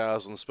couple of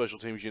guys on the special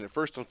teams unit.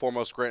 First and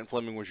foremost, Grant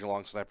Fleming was your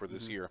long snapper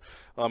this year.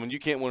 And you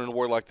can't win an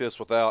award like this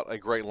without a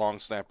great long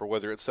snapper,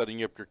 whether it's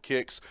setting up your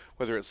kicks,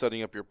 whether it's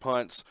setting up your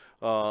punts.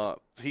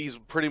 He's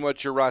pretty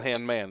much your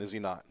right-hand man, is he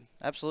not?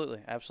 Absolutely,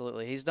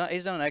 absolutely. He's done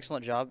an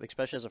excellent job,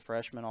 especially as a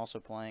freshman,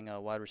 also playing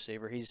a wide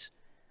receiver. He's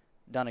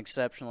done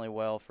exceptionally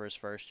well for his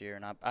first year,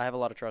 and I have a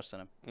lot of trust in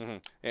him. Mm-hmm.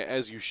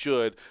 As you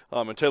should.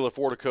 And Taylor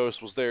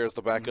Forticos was there as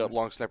the backup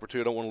long snapper,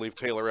 too. I don't want to leave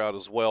Taylor out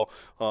as well.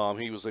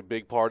 He was a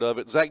big part of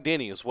it. Zach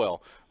Denny as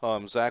well.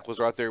 Zach was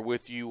right there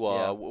with you.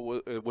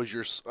 Was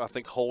your, I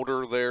think,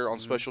 holder there on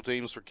special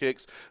teams for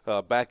kicks.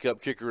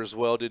 Backup kicker as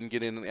well. Didn't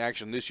get in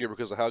action this year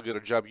because of how good a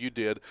job you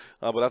did.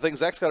 But I think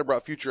Zach's got a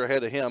bright future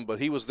ahead of him. But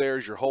he was there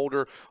as your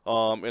holder.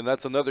 And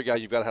that's another guy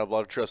you've got to have a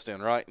lot of trust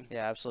in, right?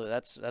 Yeah, absolutely.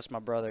 That's my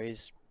brother.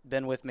 He's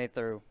been with me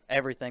through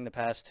everything the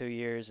past 2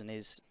 years, and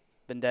he's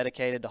been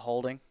dedicated to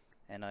holding,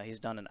 and he's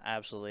done an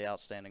absolutely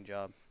outstanding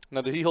job.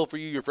 Now, did he hold for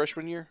you your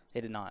freshman year?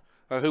 He did not.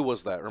 Who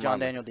was that? John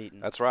Daniel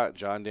Deaton. That's right,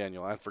 John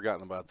Daniel. I'd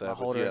forgotten about that. My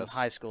holder in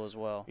high school as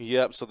well.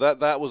 Yep, so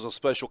that was a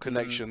special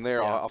connection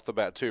there off the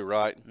bat too,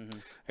 right?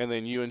 And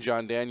then you and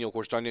John Daniel, of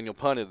course, John Daniel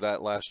punted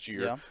that last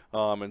year.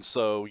 And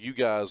so you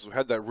guys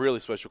had that really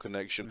special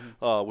connection.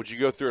 Would you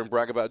go through and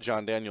brag about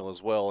John Daniel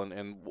as well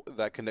and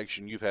that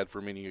connection you've had for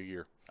many a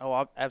year?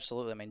 Oh,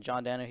 absolutely. I mean,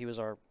 John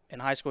Daniel, in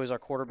high school, he was our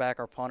quarterback,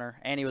 our punter,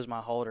 and he was my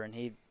holder, and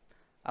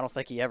I don't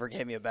think he ever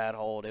gave me a bad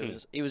hold.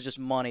 He was just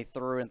money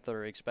through and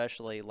through,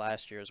 especially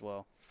last year as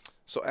well.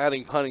 So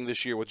adding punting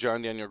this year with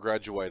John Daniel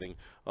graduating,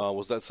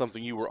 was that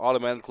something you were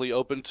automatically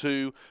open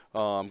to?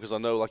 Because I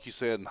know, like you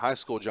said, in high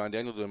school, John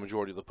Daniel did the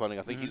majority of the punting.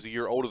 I think he's a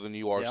year older than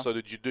you are. So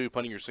did you do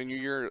punting your senior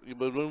year at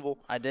Boonville?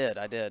 I did.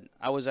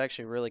 I was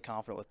actually really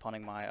confident with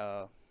punting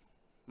my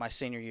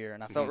senior year,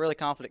 and I felt really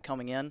confident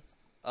coming in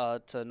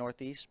to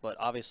Northeast. But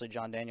obviously,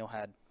 John Daniel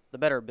had the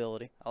better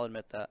ability. I'll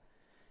admit that.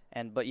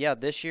 But yeah,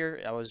 this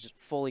year I was just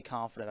fully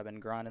confident. I've been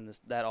grinding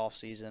that off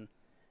season,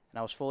 and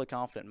I was fully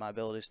confident in my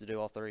abilities to do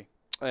all three.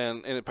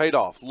 And it paid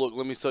off. Look,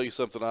 let me tell you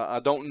something.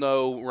 I don't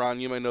know, Ryan,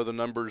 you may know the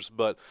numbers,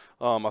 but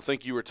I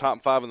think you were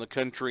top 5 in the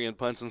country in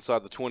punts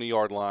inside the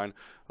 20-yard line,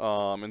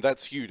 and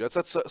that's huge.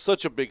 That's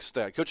such a big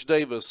stat. Coach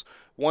Davis,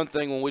 one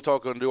thing when we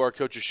talk and do our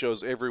coaches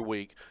shows every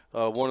week,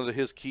 one of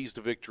his keys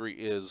to victory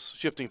is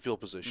shifting field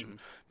position,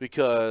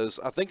 because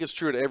I think it's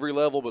true at every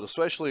level, but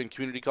especially in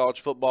community college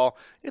football,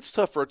 it's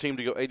tough for a team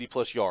to go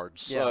 80-plus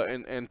yards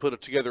and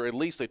put together at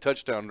least a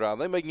touchdown drive.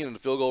 They may get into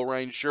field goal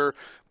range, sure,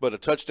 but a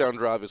touchdown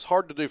drive is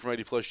hard to do from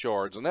 80-plus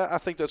yards, and I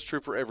think that's true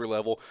for every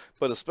level,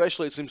 but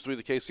especially it seems to be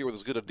the case here with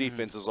as good as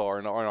defenses are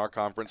in our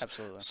conference.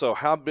 Absolutely. So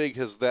how big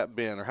has that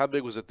been, or how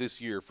big was it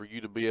this year for you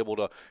to be able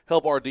to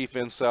help our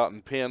defense out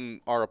and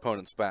pin our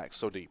opponents back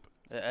so deep?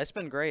 It's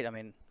been great. I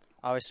mean,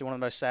 obviously one of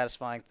the most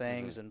satisfying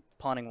things and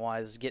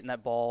punting-wise is getting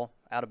that ball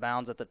out of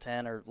bounds at the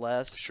 10 or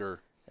less.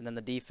 Sure. And then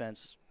the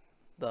defense,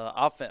 the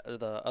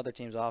other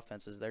team's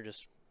offenses, they're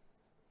just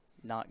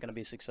not going to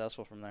be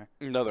successful from there.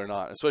 No, they're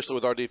not, especially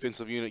with our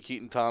defensive unit,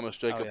 Keaton Thomas,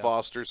 Jacob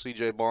Foster,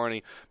 C.J.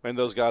 Barney. Man,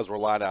 those guys were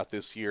light out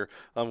this year.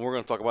 We're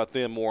going to talk about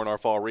them more in our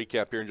fall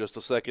recap here in just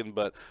a second.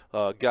 But,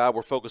 Guy,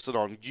 we're focusing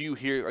on you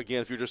here.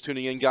 Again, if you're just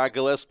tuning in, Guy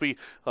Gillespie,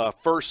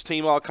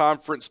 first-team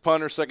All-Conference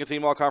punter,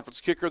 second-team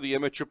All-Conference kicker, the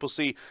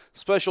MACCC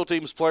Special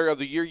Teams Player of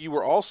the Year. You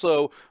were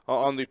also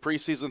on the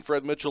preseason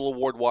Fred Mitchell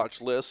Award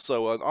watch list,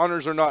 so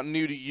honors are not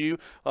new to you.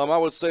 I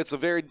would say it's a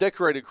very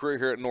decorated career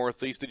here at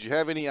Northeast. Did you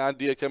have any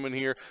idea coming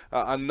here?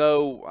 I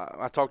know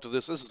I talked to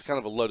this is kind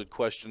of a loaded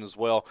question as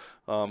well,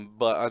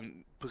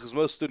 because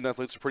most student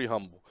athletes are pretty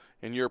humble,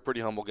 and you're a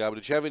pretty humble guy. But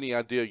did you have any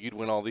idea you'd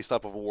win all these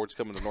type of awards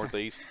coming to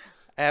Northeast?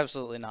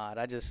 Absolutely not.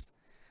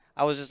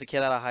 I was just a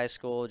kid out of high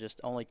school, just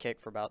only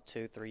kicked for about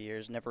 2-3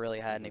 years, never really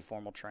had any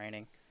formal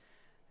training.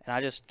 And I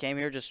just came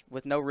here just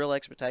with no real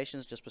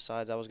expectations, just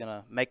besides I was going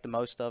to make the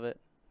most of it,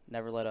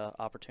 never let an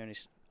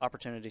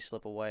opportunity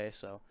slip away.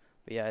 So,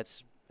 but yeah,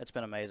 it's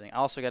been amazing. I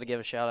also got to give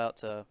a shout-out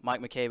to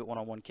Mike McCabe at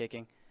One-on-One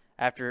Kicking.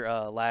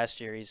 After last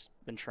year, he's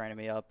been training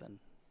me up, and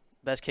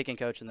best kicking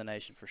coach in the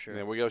nation for sure.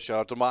 There we go. Shout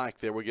out to Mike.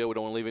 There we go. We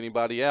don't want to leave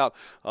anybody out.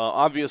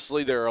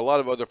 Obviously, there are a lot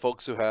of other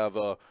folks who have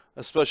a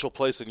special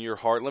place in your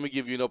heart. Let me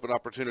give you an open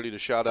opportunity to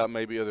shout out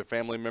maybe other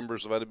family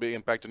members who have had a big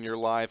impact on your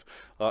life,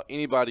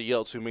 anybody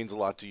else who means a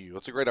lot to you.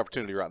 It's a great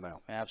opportunity right now.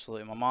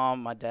 Absolutely. My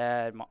mom, my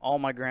dad, all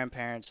my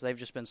grandparents, they've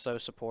just been so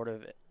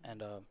supportive.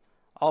 And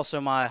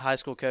also my high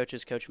school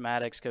coaches, Coach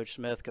Maddox, Coach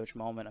Smith, Coach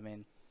Moment. I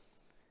mean,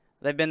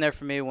 they've been there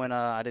for me when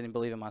I didn't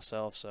believe in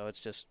myself, so it's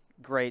just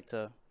great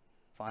to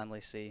finally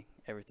see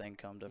everything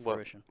come to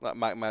fruition.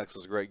 Mike Maddox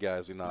is a great guy,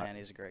 is he not? Man,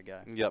 he's a great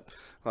guy. Yep.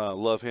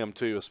 Love him,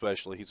 too,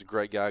 especially. He's a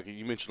great guy.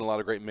 You mentioned a lot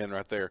of great men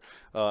right there.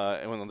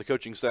 And the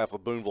coaching staff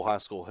of Boonville High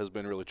School has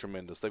been really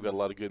tremendous. They've got a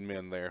lot of good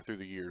men there through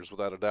the years,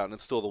 without a doubt, and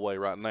it's still the way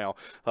right now,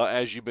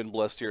 as you've been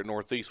blessed here at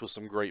Northeast with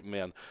some great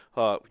men.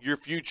 Your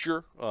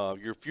future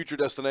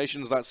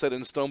destination is not set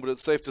in stone, but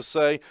it's safe to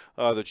say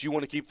that you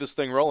want to keep this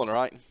thing rolling,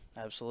 right?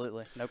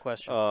 Absolutely. No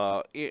question.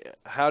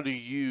 How do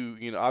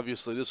you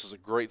obviously this is a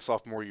great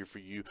sophomore year for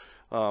you,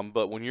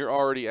 but when you're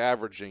already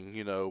averaging,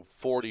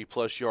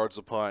 40-plus yards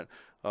a punt,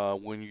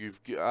 when you've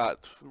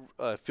got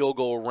a field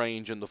goal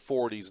range in the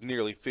 40s,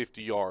 nearly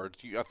 50 yards.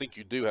 I think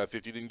you do have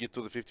 50. You didn't get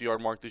to the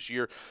 50-yard mark this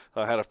year.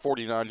 Had a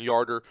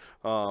 49-yarder,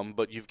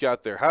 but you've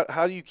got there.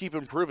 How do you keep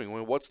improving? I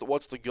mean,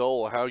 what's the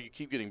goal? How do you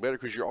keep getting better?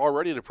 Because you're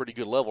already at a pretty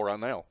good level right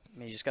now. I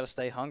mean, you just got to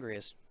stay hungry.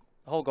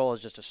 The whole goal is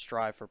just to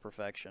strive for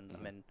perfection. Mm-hmm. I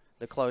mean,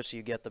 the closer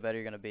you get, the better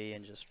you're going to be,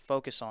 and just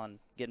focus on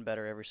getting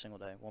better every single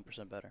day,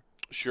 1% better.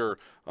 Sure.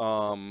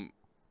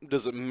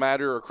 Does it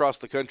matter across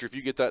the country if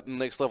you get that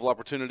next level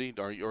opportunity?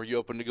 Are you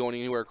open to going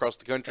anywhere across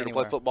the country to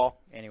play football?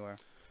 Anywhere.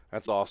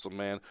 That's awesome,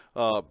 man.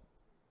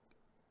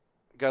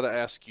 Got to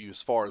ask you,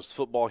 as far as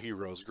football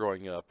heroes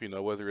growing up,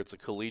 whether it's a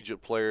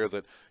collegiate player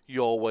that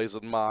you always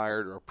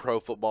admired or a pro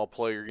football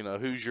player,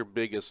 who's your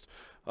biggest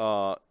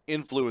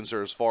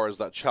influencer as far as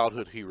that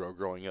childhood hero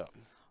growing up?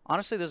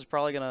 Honestly, this is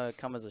probably going to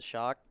come as a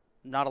shock.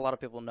 Not a lot of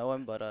people know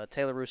him, but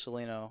Taylor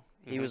Russolino.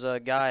 He was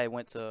a guy who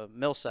went to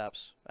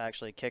Millsaps,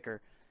 actually,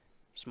 kicker.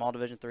 Small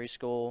Division III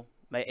school,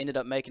 ended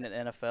up making it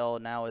NFL,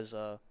 and now is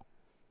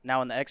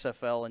now in the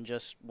XFL and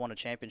just won a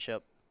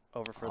championship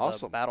over for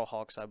the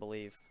Battlehawks, I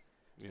believe.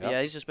 Yep.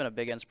 Yeah, he's just been a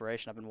big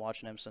inspiration. I've been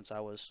watching him since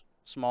I was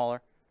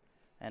smaller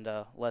and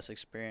less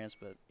experienced,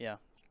 but yeah.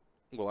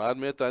 Well, I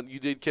admit that you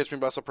did catch me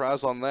by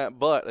surprise on that,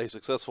 but a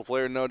successful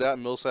player, no doubt.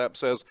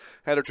 Millsaps has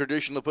had a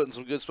tradition of putting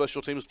some good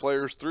special teams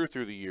players through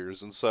the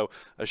years. And so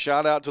a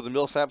shout-out to the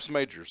Millsaps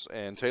Majors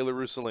and Taylor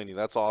Russolini.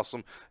 That's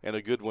awesome and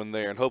a good one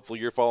there. And hopefully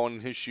you're following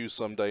in his shoes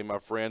someday, my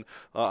friend.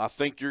 I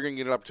think you're going to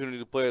get an opportunity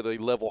to play at a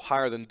level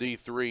higher than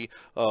D3.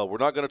 We're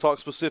not going to talk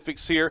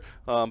specifics here,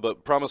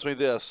 but promise me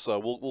this.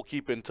 We'll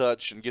keep in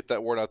touch and get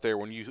that word out there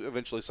when you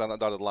eventually sign that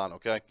dotted line,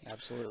 okay?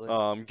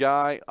 Absolutely.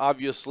 Guy,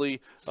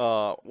 obviously,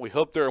 we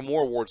hope there are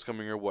more awards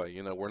coming your way.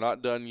 We're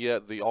not done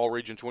yet. The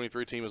All-Region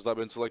 23 team has not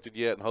been selected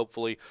yet, and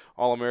hopefully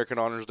All-American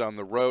honors down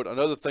the road.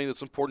 Another thing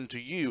that's important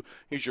to you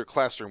is your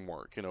classroom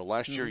work.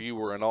 Last year you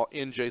were an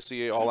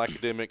NJCA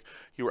All-Academic.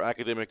 You were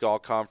Academic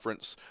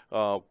All-Conference.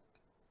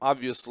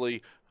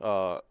 Obviously,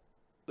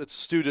 it's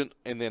student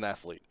and then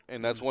athlete.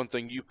 And that's one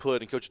thing you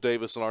put, and Coach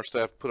Davis and our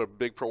staff put a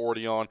big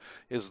priority on,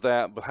 is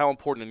that. But how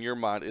important in your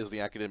mind is the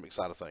academic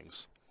side of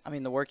things? I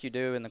mean, the work you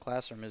do in the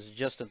classroom is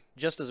just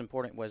as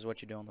important as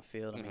what you do on the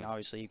field. I mean,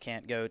 obviously you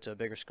can't go to a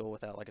bigger school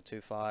without like a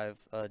 2.5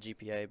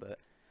 GPA, but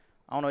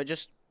I don't know,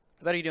 the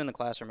better you do in the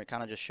classroom, it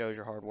kind of just shows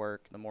your hard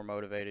work, the more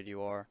motivated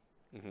you are.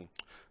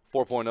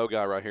 4.0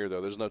 guy right here,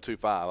 though. There's no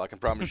 2.5. I can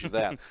promise you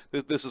that.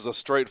 This is a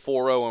straight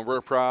 4.0, and we're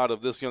proud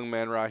of this young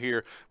man right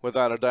here,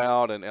 without a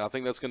doubt. And I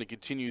think that's going to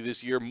continue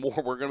this year.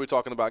 We're going to be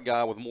talking about a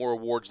guy with more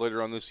awards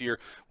later on this year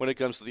when it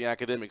comes to the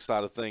academic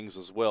side of things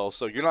as well.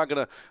 So you're not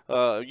going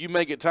to you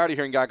may get tired of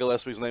hearing Guy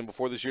Gillespie's name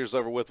before this year's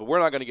over with, but we're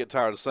not going to get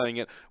tired of saying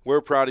it.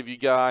 We're proud of you,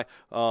 Guy.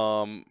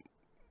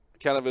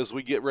 Kind of as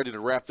we get ready to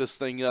wrap this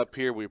thing up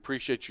here, we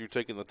appreciate you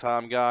taking the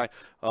time, Guy.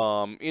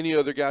 Any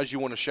other guys you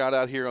want to shout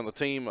out here on the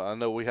team? I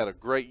know we had a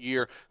great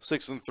year,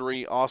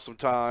 6-3, awesome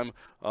time.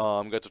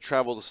 Got to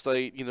travel the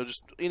state.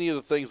 Just any of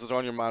the things that are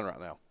on your mind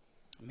right now.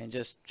 I mean,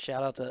 just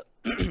shout out to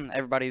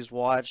everybody who's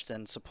watched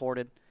and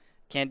supported.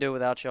 Can't do it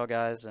without y'all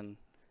guys, and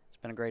it's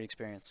been a great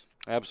experience.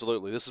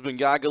 Absolutely. This has been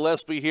Guy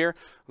Gillespie here,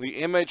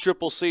 the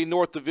MACCC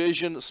North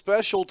Division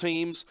Special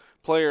Teams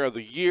Player of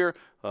the Year,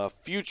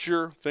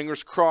 future,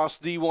 fingers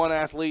crossed, D1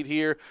 athlete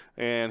here,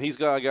 and he's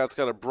got a guy that's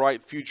got a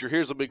bright future.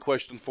 Here's a big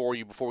question for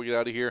you before we get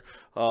out of here.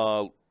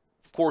 Of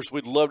course,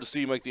 we'd love to see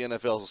you make the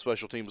NFL as a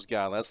special teams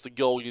guy. That's the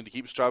goal. You need to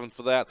keep striving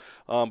for that.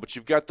 But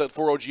you've got that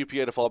 4.0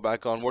 GPA to fall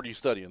back on. What are you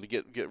studying to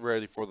get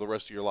ready for the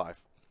rest of your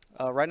life?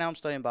 Right now I'm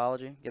studying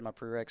biology, getting my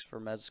prereqs for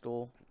med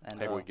school. And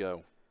there we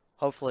go.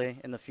 Hopefully,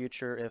 in the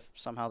future, if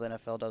somehow the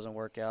NFL doesn't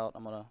work out,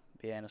 I'm going to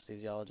be an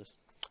anesthesiologist.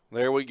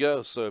 There we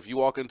go. So if you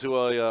walk into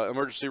a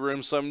emergency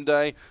room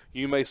someday,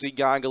 you may see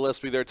Guy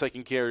Gillespie there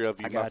taking care of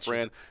you, my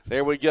friend.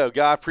 There we go.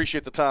 Guy,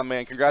 appreciate the time,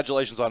 man.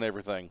 Congratulations on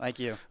everything. Thank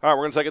you. All right,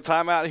 we're going to take a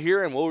time out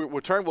here, and we'll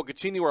return. We'll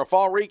continue our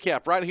fall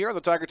recap right here on the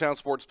Tiger Town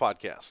Sports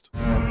Podcast.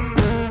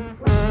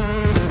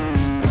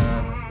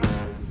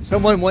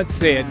 Someone once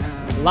said,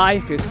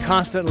 life is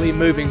constantly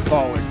moving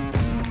forward,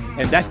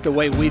 and that's the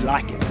way we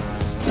like it.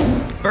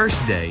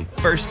 First day,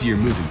 first year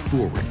moving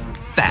forward,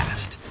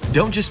 fast.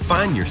 Don't just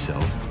find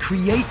yourself,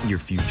 create your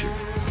future.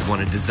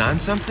 Want to design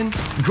something?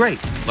 Great.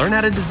 Learn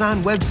how to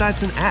design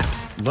websites and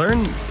apps.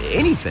 Learn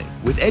anything.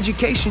 With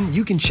education,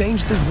 you can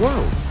change the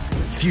world.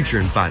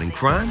 Future in fighting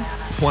crime?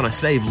 Want to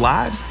save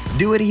lives?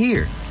 Do it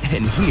here.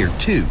 And here,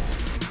 too.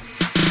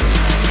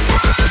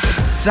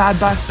 Side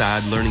by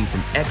side, learning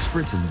from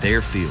experts in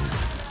their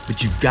fields.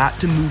 but you've got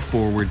to move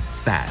forward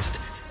fast.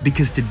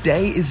 Because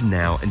today is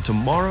now and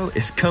tomorrow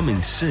is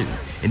coming soon.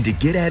 And to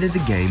get ahead of the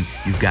game,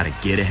 you've got to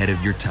get ahead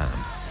of your time.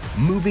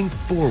 Moving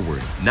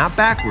forward, not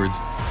backwards,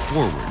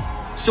 forward.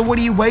 So what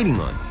are you waiting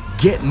on?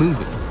 Get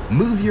moving.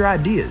 Move your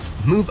ideas.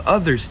 Move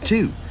others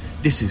too.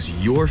 This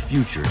is your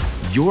future,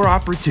 your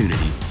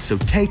opportunity, so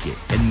take it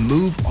and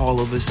move all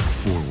of us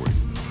forward.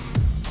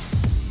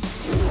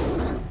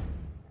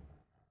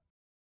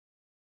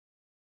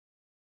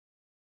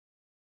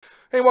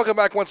 Hey, welcome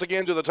back once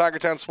again to the Tiger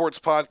Town Sports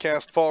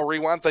Podcast Fall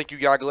Rewind. Thank you,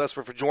 Guy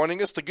Gillespie, for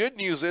joining us. The good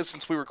news is,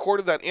 since we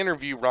recorded that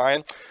interview,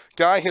 Ryan,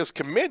 Guy has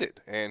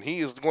committed, and he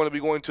is going to be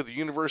going to the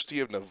University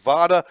of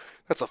Nevada.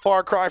 That's a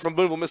far cry from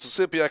Boonville,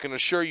 Mississippi, I can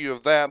assure you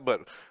of that.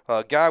 But,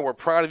 Guy, we're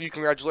proud of you.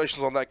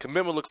 Congratulations on that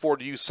commitment. Look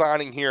forward to you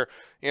signing here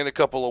in a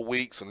couple of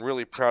weeks, and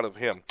really proud of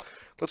him.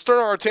 Let's turn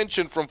our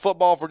attention from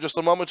football for just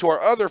a moment to our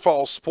other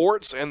fall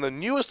sports and the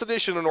newest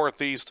addition to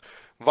Northeast,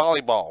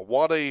 volleyball.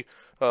 What a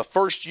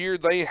first year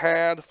they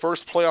had,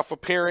 first playoff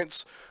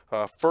appearance,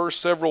 first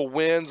several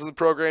wins in the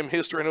program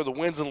history. I know the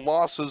wins and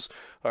losses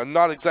are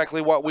not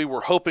exactly what we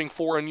were hoping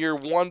for in year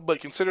one, but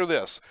consider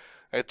this,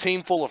 a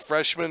team full of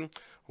freshmen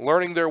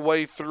learning their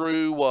way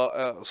through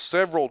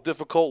several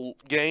difficult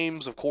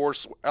games. Of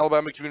course,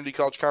 Alabama Community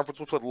College Conference,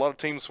 we played a lot of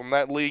teams from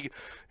that league,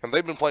 and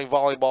they've been playing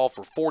volleyball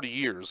for 40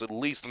 years, at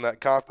least in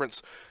that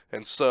conference.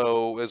 And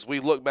so as we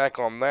look back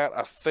on that,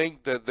 I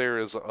think that there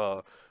is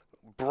a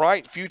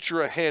bright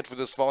future ahead for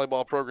this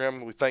volleyball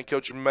program. We thank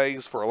Coach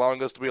Mays for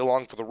allowing us to be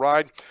along for the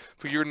ride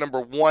for year number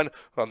one.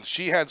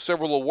 She had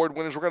several award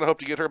winners. We're going to hope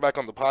to get her back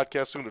on the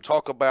podcast soon to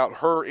talk about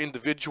her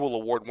individual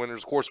award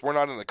winners. Of course, we're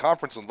not in the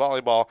conference in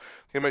volleyball.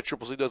 The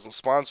MACCC doesn't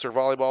sponsor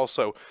volleyball,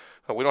 so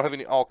we don't have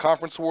any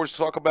all-conference awards to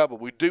talk about,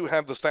 but we do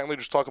have the stat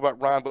leaders to talk about,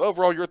 Ryan. But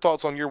overall, your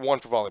thoughts on year one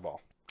for volleyball?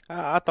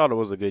 I thought it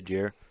was a good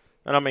year.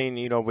 And, I mean,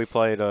 we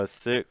played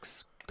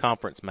 6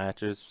 conference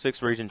matches,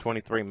 6 Region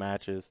 23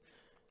 matches.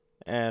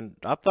 And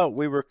I thought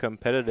we were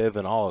competitive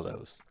in all of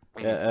those.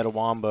 At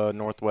Etowamba,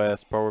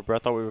 Northwest, Pearl River, I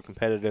thought we were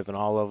competitive in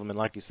all of them. And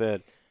like you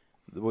said,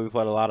 we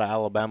played a lot of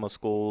Alabama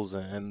schools,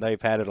 and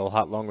they've had it a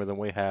lot longer than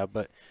we have.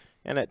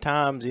 And at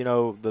times,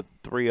 the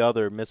 3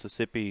 other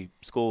Mississippi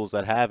schools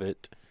that have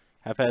it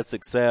have had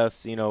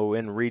success,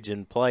 in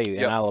region play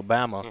in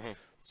Alabama. Mm-hmm.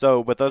 So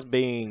with us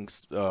being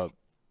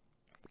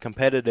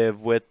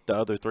competitive with the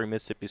other 3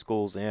 Mississippi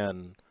schools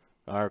in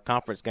our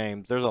conference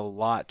games, there's a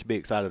lot to be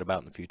excited about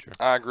in the future.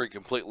 I agree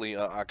completely.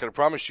 I can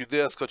promise you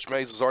this, Coach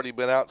Mays has already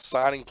been out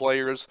signing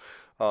players.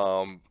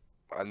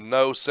 I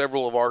know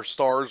several of our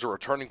stars are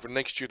returning for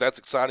next year. That's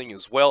exciting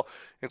as well.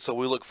 And so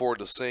we look forward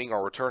to seeing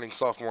our returning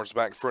sophomores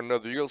back for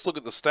another year. Let's look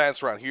at the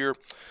stats right here,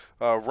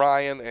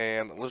 Ryan,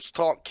 and let's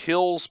talk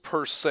kills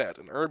per set.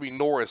 And Irby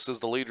Norris is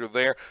the leader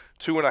there,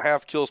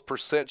 2.5 kills per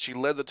set. She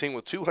led the team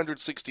with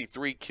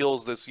 263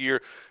 kills this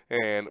year.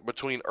 And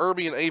between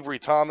Irby and Avery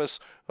Thomas,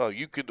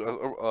 you could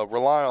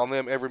rely on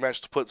them every match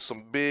to put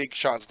some big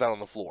shots down on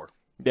the floor.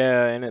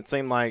 Yeah, and it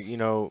seemed like,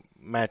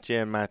 match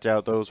in, match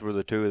out, those were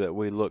the 2 that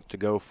we looked to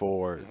go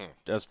for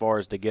as far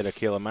as to get a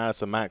kill. And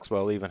Madison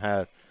Maxwell even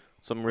had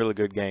some really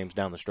good games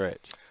down the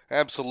stretch.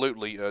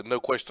 Absolutely, no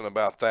question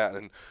about that,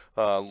 and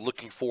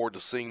looking forward to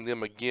seeing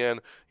them again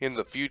in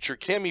the future.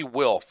 Cammie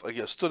Wilf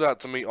stood out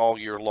to me all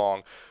year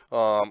long.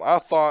 I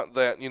thought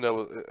that,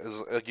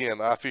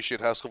 I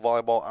officiate high school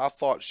volleyball. I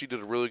thought she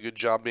did a really good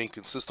job being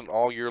consistent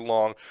all year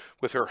long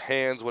with her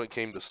hands when it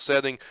came to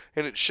setting,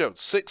 and it showed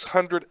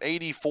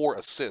 684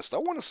 assists. I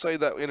want to say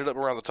that ended up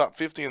around the top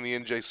 50 in the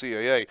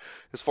NJCAA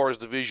as far as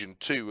Division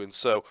II, and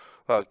so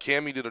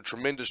Cammie did a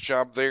tremendous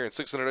job there, and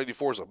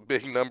 684 is a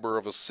big number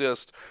of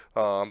assists.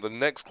 The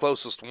next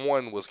closest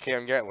one was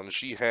Cam Gatlin.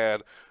 She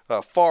had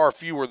far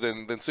fewer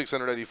than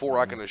 684,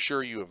 I can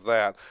assure you of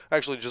that.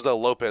 Actually,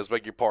 Giselle Lopez,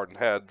 beg your pardon,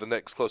 had the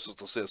next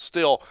closest assist.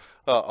 Still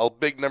a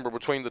big number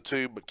between the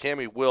 2, but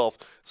Cammie Wilf,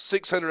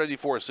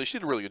 684 assists. She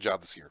did a really good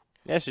job this year.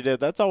 Yeah, she did.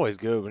 That's always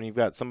good when you've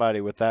got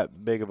somebody with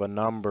that big of a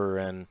number.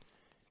 And,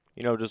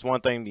 just one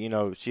thing,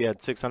 she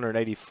had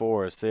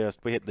 684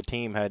 assists. The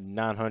team had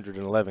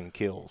 911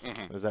 kills.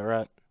 Mm-hmm. Is that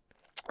right?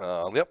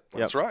 Yep,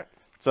 that's right.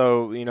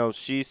 So,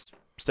 she's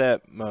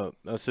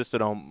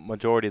assisted on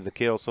majority of the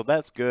kills. So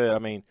that's good. I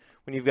mean,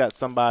 when you've got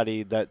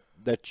somebody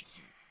that's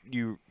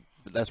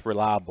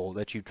reliable,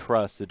 that you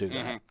trust to do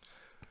that.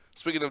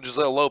 Speaking of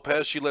Giselle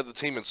Lopez, she led the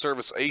team in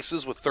service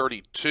aces with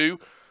 32.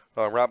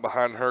 Right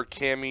behind her,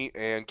 Cammie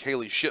and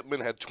Kaylee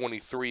Shipman had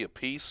 23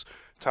 apiece,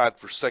 tied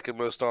for second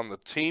most on the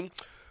team.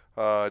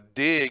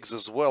 Diggs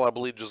as well, I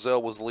believe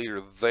Giselle was the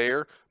leader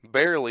there,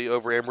 barely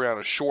over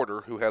Ambriana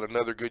Shorter, who had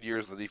another good year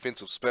as the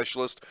defensive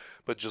specialist,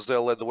 but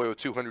Giselle led the way with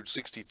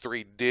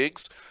 263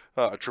 digs,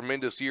 a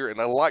tremendous year,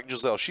 and I like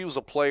Giselle. She was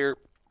a player,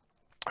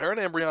 her and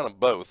Ambriana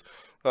both,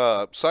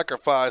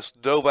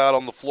 sacrificed, dove out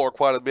on the floor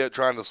quite a bit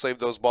trying to save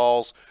those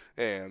balls,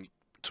 and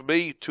to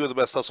me, 2 of the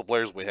best hustle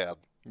players we had.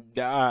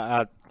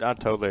 Yeah, I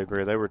totally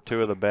agree. They were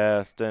 2 of the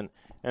best, and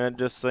it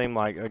just seemed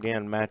like,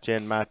 again, match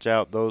in, match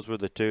out, those were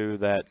the 2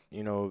 that,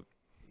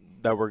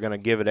 that were going to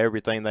give it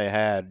everything they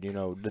had,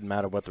 didn't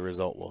matter what the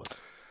result was.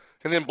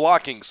 And then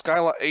blocking,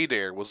 Skyla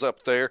Adair was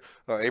up there.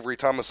 Avery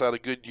Thomas had a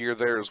good year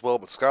there as well,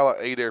 but Skyla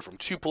Adair from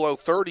Tupelo,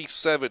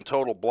 37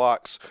 total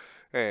blocks.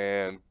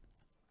 And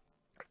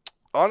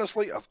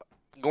honestly,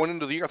 going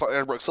into the year, I thought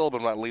Aaron Brooks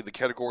Sullivan might lead the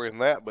category in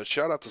that, but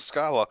shout out to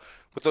Skyla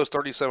with those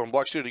 37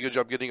 blocks. She did a good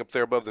job getting up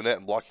there above the net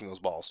and blocking those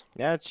balls.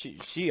 Yeah,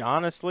 she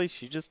honestly,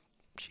 she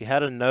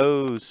had a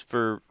nose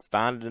for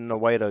finding a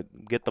way to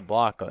get the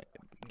block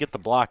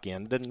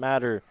in. It didn't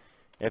matter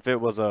if it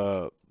was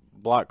a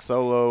block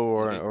solo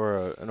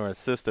or an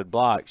assisted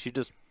block. She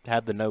just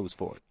had the nose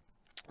for it.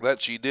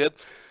 That she did.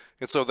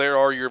 And so there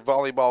are your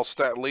volleyball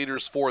stat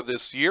leaders for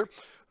this year.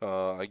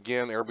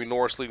 Again, Irby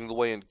Norris leading the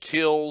way in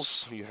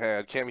kills. You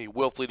had Cammie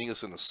Wilf leading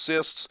us in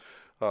assists.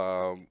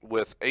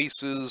 With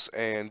aces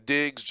and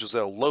digs,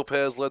 Giselle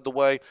Lopez led the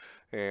way.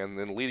 And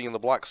then leading in the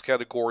blocks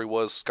category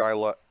was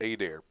Skyla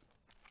Adair.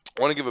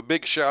 I want to give a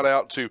big shout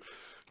out to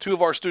two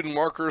of our student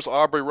markers,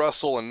 Aubrey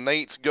Russell and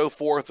Nate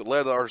Goforth, that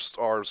led our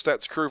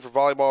stats crew for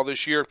volleyball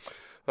this year.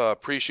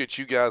 Appreciate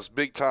you guys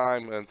big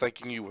time and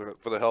thanking you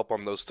for the help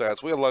on those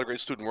stats. We had a lot of great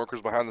student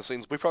workers behind the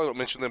scenes. We probably don't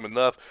mention them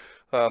enough,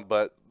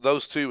 but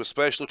those two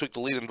especially took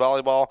the lead in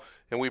volleyball,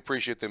 and we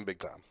appreciate them big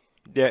time.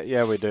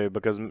 Yeah, we do,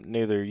 because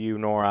neither you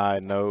nor I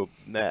know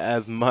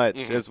as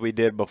much as we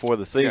did before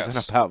the season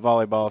about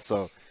volleyball,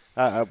 so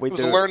it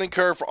was a learning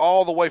curve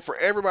for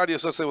everybody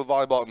associated with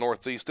volleyball at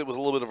Northeast. It was a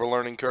little bit of a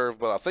learning curve,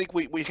 but I think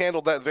we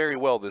handled that very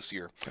well this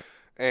year.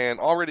 And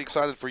already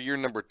excited for year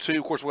number 2.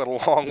 Of course, we got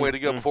a long way to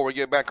go before we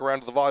get back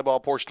around to the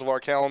volleyball portion of our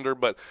calendar,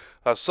 but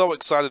so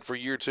excited for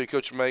year 2.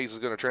 Coach Mays is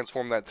going to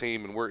transform that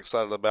team, and we're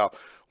excited about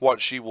what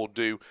she will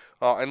do.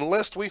 And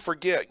lest we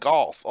forget,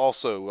 golf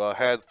also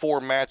had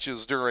 4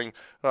 matches during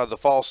the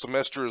fall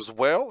semester as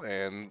well,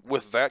 and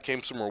with that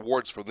came some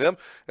rewards for them,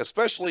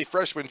 especially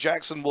freshman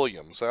Jackson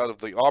Williams out of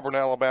the Auburn,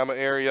 Alabama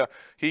area.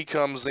 He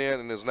comes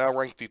in and is now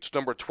ranked the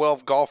number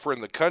 12 golfer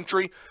in the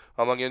country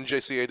among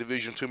NJCAA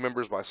Division II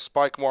members by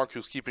Spike Mark,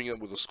 who's keeping up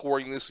with the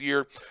scoring this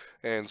year.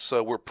 And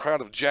so we're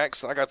proud of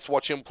Jackson. I got to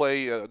watch him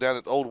play down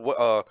at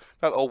not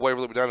Old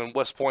Waverly, but down in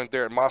West Point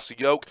there at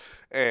Mossy Oak,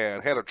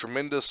 and had a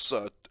tremendous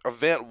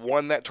event,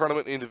 won that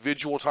tournament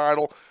individual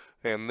title,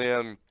 and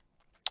then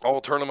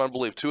all tournament, I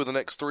believe, 2 of the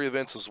next 3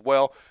 events as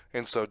well.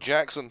 And so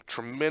Jackson,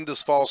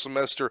 tremendous fall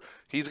semester.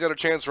 He's got a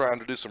chance around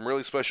to do some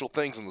really special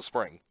things in the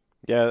spring.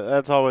 Yeah,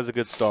 that's always a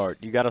good start.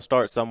 You got to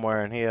start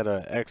somewhere, and he had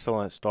an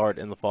excellent start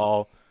in the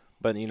fall.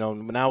 But,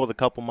 now with a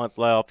couple months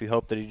left, you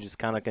hope that he just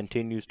kind of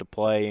continues to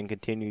play and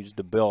continues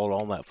to build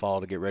on that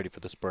fall to get ready for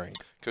the spring.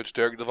 Coach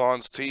Derek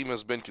Devon's team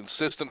has been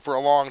consistent for a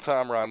long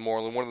time, Ryan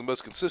Moreland, one of the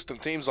most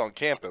consistent teams on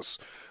campus.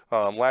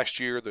 Last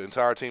year, the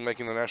entire team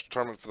making the national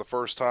tournament for the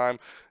first time.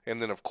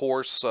 And then, of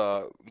course,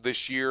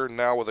 this year,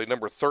 now with a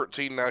number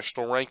 13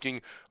 national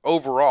ranking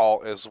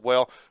overall as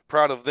well.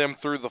 Proud of them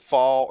through the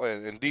fall.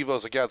 And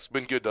Devo's a guy that's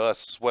been good to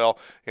us as well.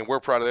 And we're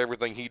proud of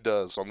everything he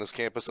does on this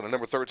campus. And a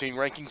number 13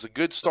 ranking is a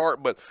good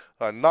start, but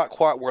not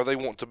quite where they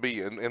want to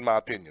be, in my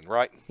opinion,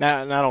 right?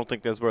 Nah, and I don't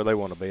think that's where they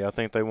want to be. I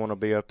think they want to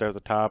be up there at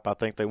the top. I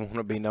think they want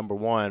to be number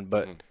 1.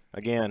 But,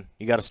 again,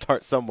 you got to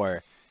start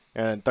somewhere.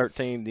 And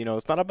 13,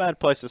 it's not a bad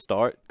place to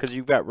start because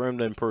you've got room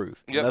to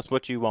improve. Yep. That's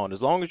what you want. As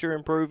long as you're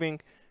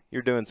improving,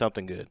 you're doing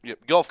something good.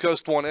 Yep. Gulf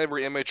Coast won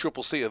every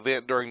MACCC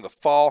event during the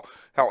fall.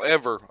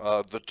 However,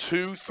 the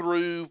 2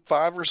 through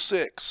 5 or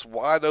 6,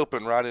 wide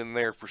open right in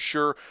there for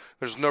sure.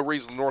 There's no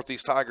reason the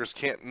Northeast Tigers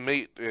can't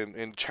meet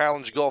and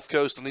challenge Gulf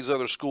Coast and these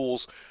other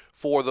schools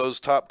for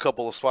those top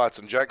couple of spots,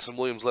 and Jackson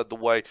Williams led the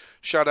way.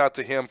 Shout out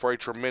to him for a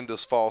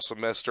tremendous fall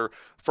semester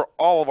for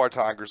all of our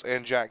Tigers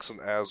and Jackson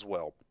as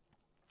well.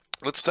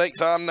 Let's take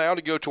time now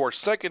to go to our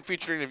second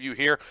featured interview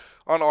here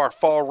on our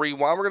Fall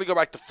Rewind. We're going to go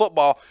back to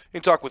football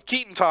and talk with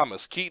Keaton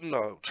Thomas. Keaton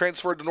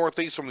transferred to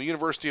Northeast from the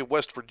University of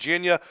West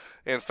Virginia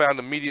and found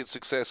immediate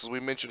success. As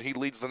we mentioned, he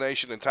leads the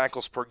nation in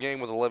tackles per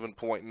game with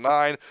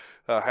 11.9,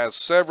 has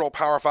several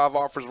Power 5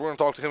 offers. We're going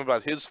to talk to him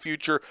about his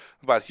future,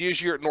 about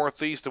his year at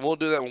Northeast, and we'll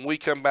do that when we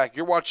come back.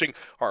 You're watching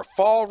our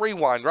Fall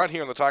Rewind right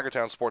here on the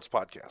Tigertown Sports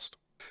Podcast.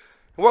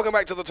 Welcome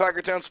back to the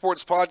Tigertown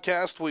Sports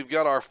Podcast. We've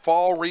got our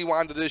Fall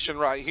Rewind edition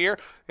right here,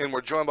 and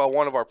we're joined by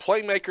one of our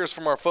playmakers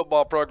from our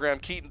football program,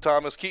 Keaton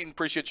Thomas. Keaton,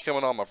 appreciate you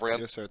coming on, my friend.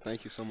 Yes, sir.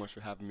 Thank you so much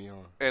for having me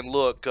on. And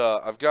look,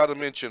 I've got to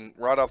mention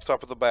right off the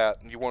top of the bat,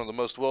 you're one of the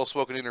most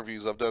well-spoken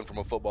interviews I've done from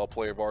a football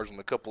player of ours in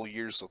a couple of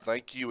years, so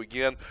thank you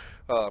again.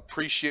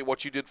 Appreciate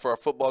what you did for our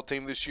football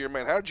team this year.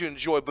 Man, how did you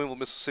enjoy Boonville,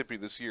 Mississippi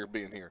this year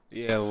being here?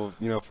 Yeah,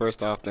 well,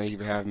 first off, thank you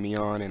for having me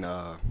on, and,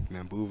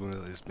 man,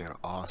 Boonville has been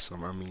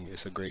awesome. I mean,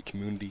 it's a great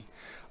community.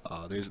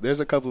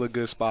 There's a couple of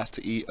good spots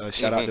to eat.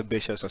 Shout out to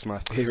Bishop's. That's my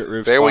favorite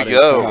rib spot. There we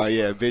go.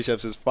 Yeah,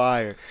 Bishop's is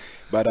fire.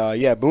 But,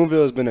 yeah,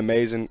 Boonville has been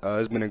amazing.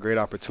 It's been a great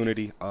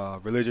opportunity,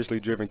 religiously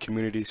driven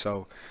community.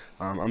 So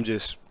I'm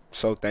just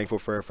so thankful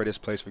for this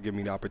place for giving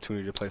me the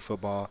opportunity to play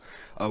football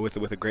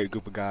with a great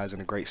group of guys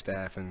and a great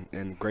staff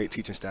and great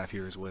teaching staff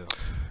here as well.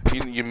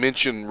 You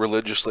mentioned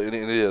religiously, and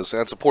it is.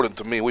 That's important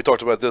to me. We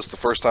talked about this the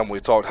first time we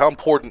talked. How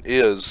important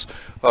is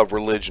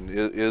religion?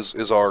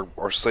 Is our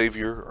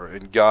Savior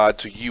and God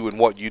to you and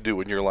what you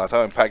do in your life?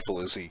 How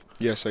impactful is He?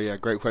 Yeah, so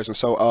great question.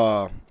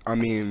 So, I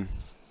mean,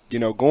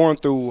 going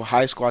through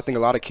high school, I think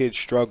a lot of kids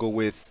struggle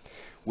with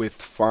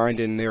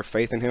finding their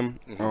faith in Him.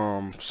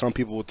 Mm-hmm. Some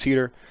people will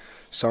teeter.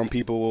 Some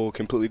people will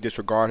completely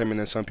disregard Him, and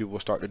then some people will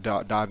start to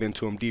dive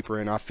into Him deeper.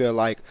 And I feel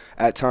like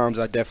at times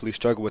I definitely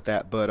struggle with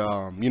that. But,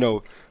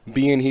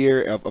 being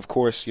here, of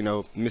course,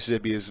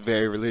 Mississippi is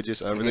very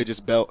religious, religious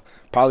belt,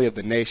 probably of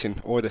the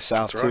nation or the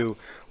South too.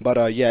 But,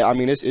 I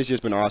mean, it's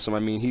just been awesome.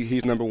 I mean,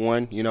 he's number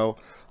one,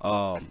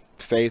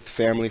 faith,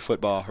 family,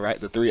 football, right?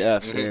 The 3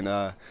 Fs. Mm-hmm.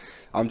 And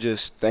I'm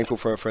just thankful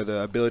for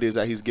the abilities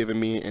that He's given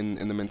me and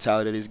the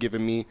mentality that He's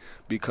given me,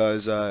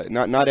 because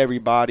not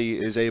everybody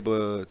is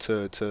able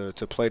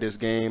to play this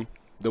game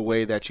the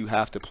way that you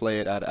have to play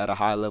it at a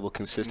high level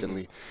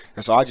consistently. Mm-hmm.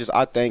 And so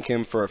I thank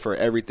Him for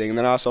everything. And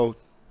then I also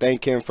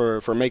thank Him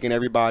for making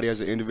everybody as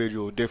an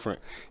individual different.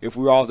 If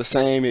we were all the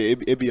same,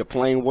 it'd be a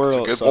plain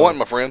world. That's a good point,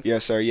 my friend.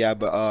 Yes, sir. Yeah,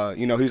 but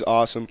He's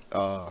awesome.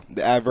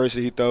 The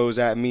adversity He throws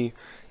at me,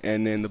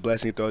 and then the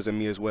blessing He throws at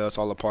me as well. It's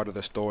all a part of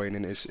the story,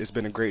 and it's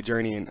been a great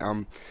journey. And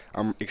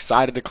I'm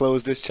excited to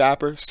close this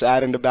chapter.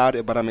 Saddened about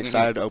it, but I'm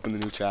excited to open the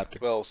new chapter.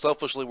 Well,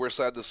 selfishly, we're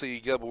sad to see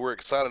you go, but we're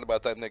excited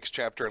about that next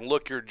chapter. And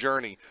look, your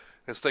journey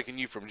has taken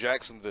you from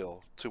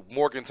Jacksonville to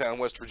Morgantown,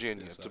 West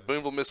Virginia, to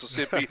Boonville,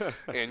 Mississippi,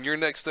 and your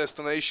next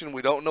destination,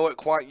 we don't know it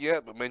quite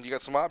yet, but, man, you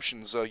got some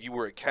options. You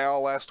were at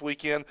Cal last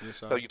weekend.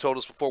 Yes, you told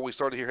us before we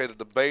started here, headed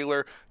to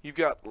Baylor. You've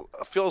got,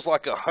 feels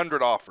like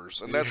 100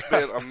 offers, and that's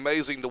been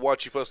amazing to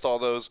watch you post all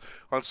those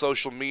on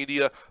social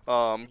media.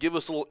 Give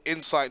us a little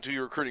insight to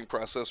your recruiting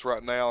process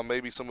right now, and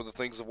maybe some of the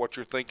things of what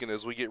you're thinking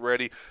as we get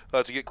ready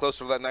to get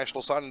closer to that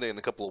National Signing Day in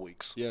a couple of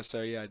weeks. Yes,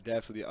 sir. Yeah,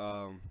 definitely.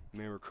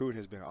 Man, recruiting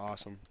has been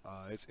awesome.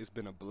 It's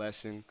been a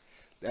blessing.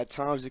 At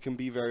times it can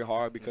be very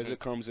hard because it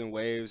comes in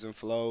waves and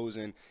flows,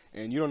 and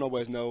you don't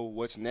always know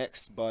what's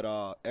next.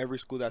 But every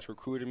school that's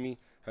recruited me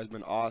has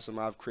been awesome.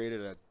 I've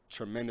created a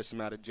tremendous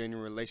amount of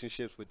genuine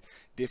relationships with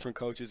different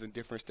coaches in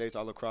different states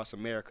all across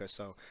America.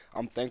 So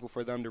I'm thankful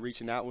for them to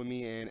reaching out with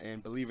me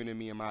and believing in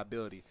me and my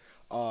ability.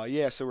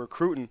 So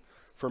recruiting,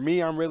 for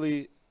me, I'm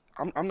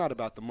not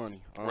about the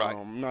money. Right.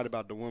 I'm not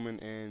about the woman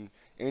and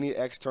any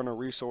external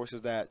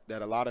resources that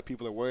a lot of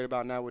people are worried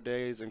about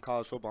nowadays in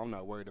college football. I'm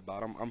not worried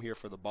about. I'm here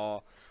for the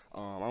ball. I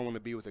want to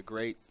be with a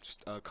great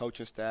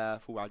coaching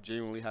staff who I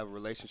genuinely have a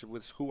relationship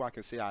with, who I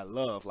can say I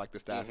love, like the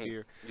staff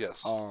here.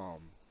 Yes.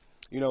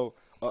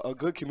 A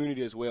good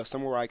community as well,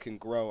 somewhere I can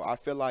grow. I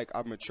feel like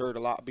I've matured a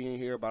lot being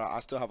here, but I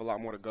still have a lot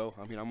more to go.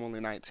 I mean, I'm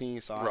only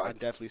 19, so I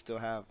definitely still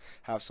have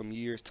some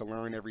years to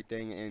learn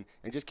everything and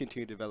just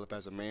continue to develop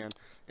as a man.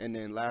 And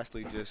then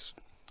lastly, just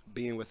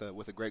being with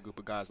a great group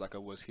of guys like I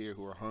was here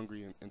who are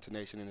hungry and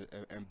tenacious and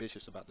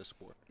ambitious about the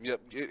sport.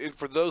 Yep. And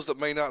for those that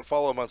may not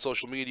follow him on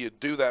social media,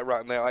 do that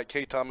right now at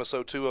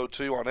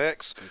KThomas0202 on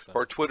X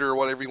or Twitter or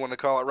whatever you want to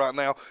call it right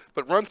now.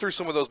 But run through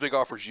some of those big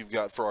offers you've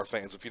got for our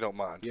fans, if you don't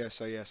mind.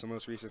 So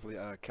most recently,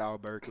 Cal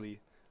Berkeley,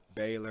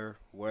 Baylor,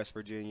 West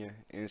Virginia,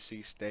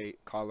 NC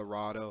State,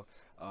 Colorado.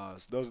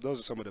 Those are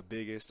some of the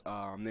biggest.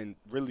 Then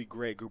really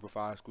great group of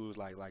 5 schools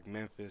like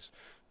Memphis,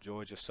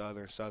 Georgia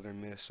Southern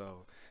Miss.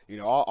 So,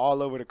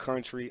 all over the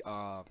country.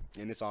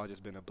 And it's all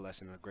just been a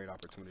blessing and a great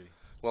opportunity.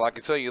 Well, I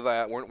can tell you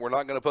that. We're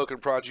not going to poke and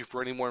prod you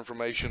for any more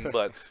information,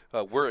 but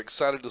we're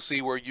excited to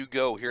see where you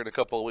go here in a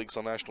couple of weeks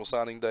on National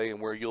Signing Day and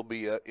where you'll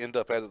be end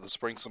up at the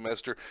spring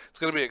semester. It's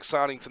going to be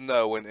exciting to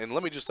know. And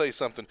let me just tell you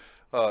something.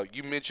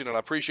 You mentioned, and I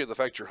appreciate the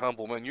fact you're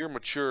humble, man. You're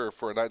mature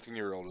for a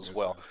 19-year-old as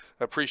well. Sir.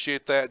 I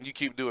appreciate that, and you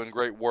keep doing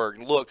great work.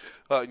 And look,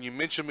 you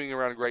mentioned being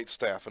around great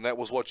staff, and that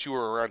was what you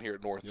were around here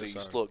at Northeast.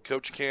 Yes, look,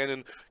 Coach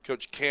Cannon,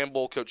 Coach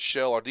Campbell, Coach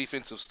Shell, our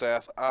defensive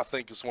staff, I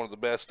think is one of the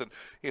best, and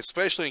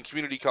especially in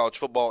community college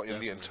football in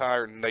the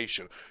entire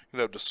nation.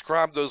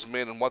 Describe those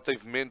men and what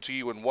they've meant to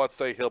you and what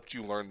they helped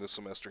you learn this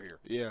semester here.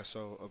 Yeah,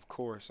 so of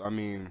course, I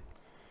mean,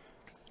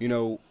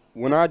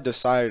 when I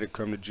decided to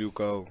come to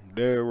JUCO,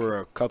 there were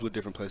a couple of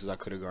different places I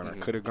could have gone. I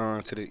could have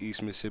gone to the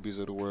East Mississippis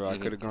of the world. I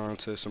could have gone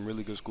to some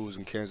really good schools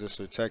in Kansas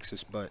or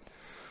Texas. But,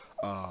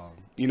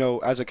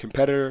 as a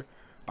competitor,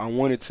 I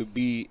wanted to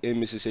be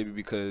in Mississippi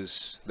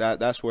because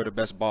that's where the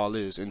best ball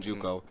is in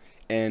JUCO.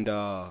 And,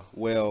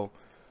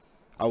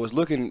 I was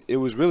looking – it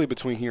was really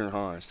between here and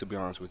Hines, to be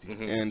honest with you.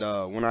 And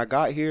when I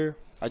got here,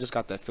 I just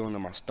got that feeling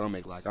in my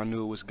stomach. Like, I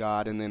knew it was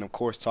God. And then, of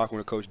course, talking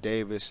with Coach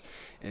Davis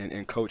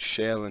and Coach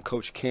Shell and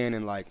Coach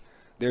Cannon, like,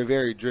 they're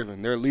very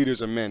driven. They're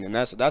leaders of men, and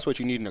that's what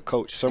you need in a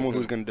coach, someone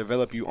who's going to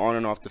develop you on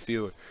and off the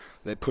field.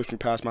 They push me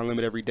past my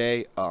limit every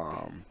day.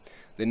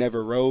 They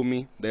never rode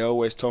me. They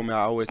always told me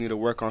I always need to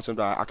work on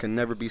something. I can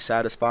never be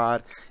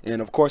satisfied.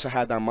 And, of course, I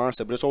had that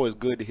mindset, but it's always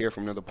good to hear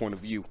from another point of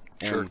view.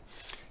 Sure. And,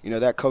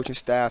 that coaching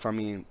staff, I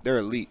mean, they're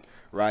elite,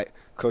 right?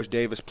 Coach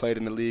Davis played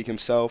in the league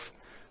himself.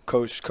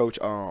 Coach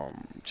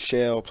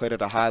Shell played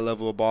at a high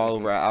level of ball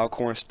over at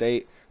Alcorn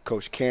State.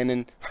 Coach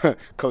Cannon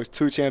coached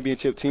 2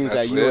 championship teams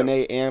at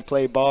UNA and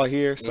played ball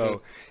here.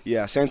 So,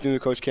 yeah, same thing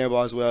with Coach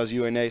Campbell as well as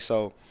UNA.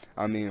 So,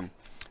 I mean,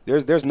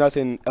 there's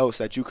nothing else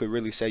that you could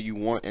really say you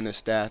want in a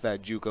staff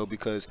at JUCO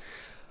because,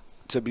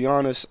 to be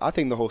honest, I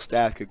think the whole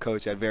staff could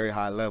coach at very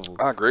high level.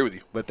 I agree with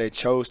you. But they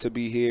chose to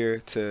be here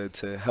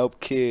to help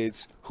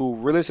kids who,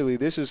 realistically,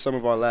 this is some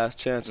of our last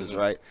chances,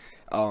 right?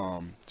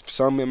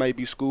 Some it may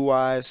be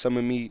school-wise, some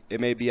it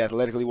may be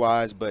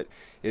athletically-wise, but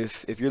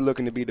if you're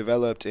looking to be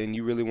developed and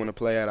you really want to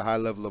play at a high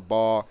level of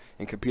ball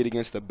and compete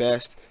against the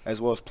best as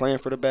well as playing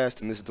for the best,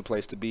 then this is the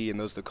place to be, and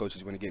those are the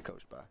coaches you're going to get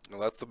coached by. Well,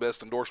 that's the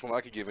best endorsement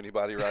I could give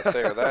anybody right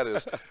there. That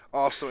is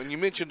awesome. And you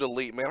mentioned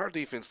elite. Man, our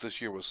defense this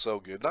year was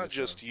so good. Not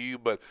just you,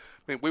 but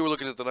I mean, we were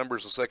looking at the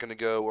numbers a second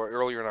ago or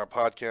earlier in our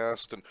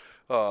podcast, and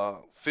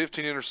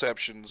 15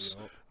 interceptions.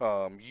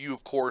 You,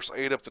 of course,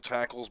 ate up the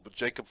tackles, but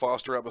Jacob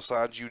Foster out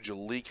beside you.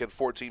 Jalik had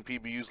 14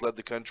 PBUs, led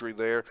the country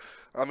there.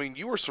 I mean,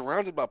 you were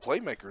surrounded by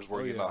playmakers,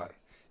 were you not?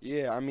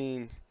 Yeah, I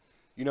mean,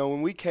 you know,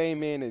 when we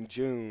came in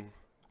June,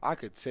 I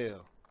could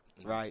tell,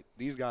 right?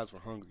 These guys were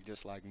hungry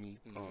just like me.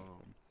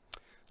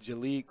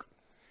 Jalik,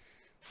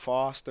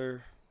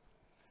 Foster,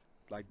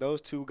 like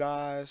those 2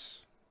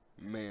 guys,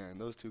 man,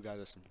 those 2 guys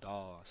are some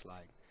dogs.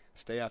 Like,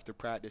 stay after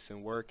practice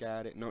and work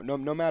at it.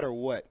 No matter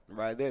what,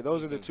 right?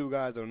 Those are the 2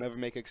 guys that'll never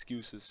make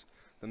excuses.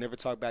 They'll never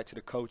talk back to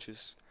the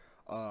coaches.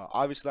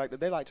 Obviously,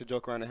 they like to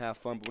joke around and have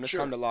fun, but when it's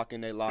time to lock in,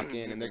 they lock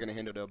in, and they're going to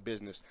handle their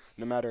business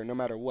no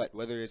matter what.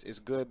 Whether it's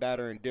good, bad,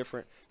 or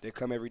indifferent, they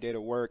come every day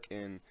to work,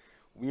 and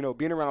you know,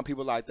 being around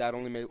people like that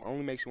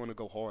only makes you want to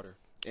go harder.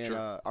 And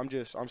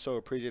I'm so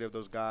appreciative of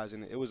those guys,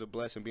 and it was a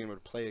blessing being able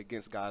to play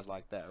against guys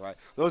like that, right?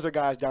 Those are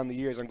guys down the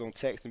years I'm going to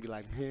text and be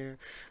like, man,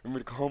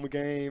 remember the Kahoma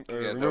game? Or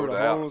remember the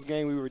Holmes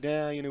game? We were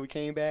down, you know, we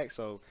came back.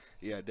 So,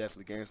 yeah,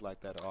 definitely games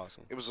like that are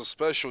awesome. It was a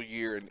special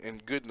year,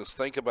 and goodness,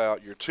 think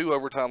about your 2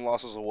 overtime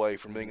losses away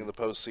from being in the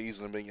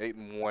postseason and being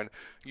 8-1.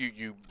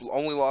 You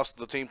only lost to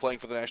the team playing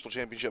for the national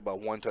championship by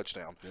 1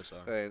 touchdown. Yes,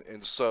 sir.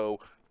 And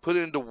so put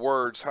into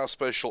words how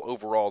special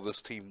overall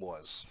this team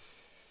was.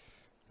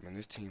 Man,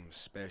 this team was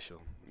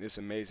special. It's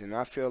amazing. And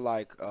I feel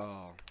like,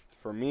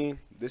 for me,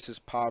 this is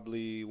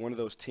probably one of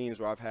those teams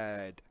where I've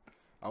had,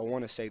 I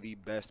want to say, the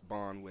best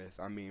bond with.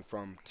 I mean,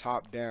 from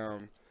top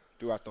down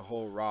throughout the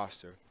whole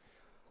roster.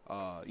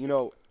 You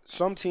know,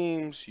 some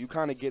teams, you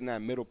kind of get in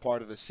that middle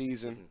part of the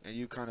season, and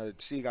you kind of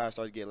see guys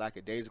start to get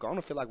lackadaisical. I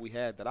don't feel like we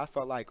had that. I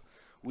felt like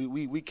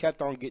we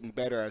kept on getting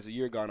better as the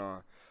year gone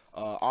on.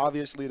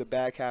 Obviously, the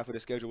back half of the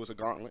schedule was a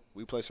gauntlet.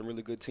 We played some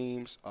really good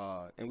teams,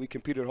 and we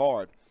competed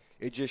hard.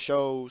 It just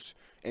shows,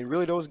 and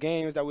really those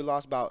games that we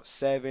lost about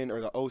 7,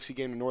 or the OC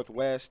game in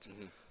Northwest,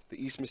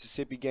 the East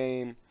Mississippi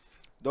game,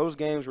 those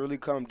games really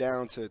come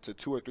down to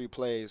 2 or 3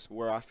 plays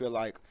where I feel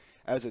like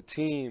as a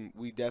team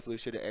we definitely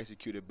should have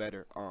executed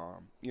better.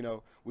 You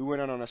know, we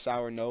went out on a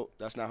sour note.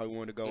 That's not how we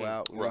wanted to go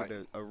out. We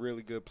wanted a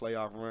really good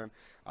playoff run.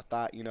 I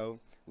thought, you know,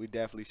 we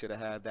definitely should have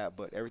had that,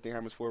 but everything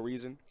happens for a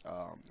reason.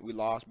 We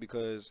lost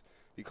because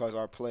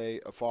our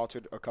play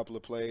faltered a couple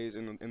of plays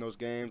in those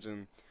games,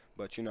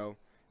 but you know,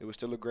 it was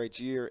still a great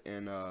year,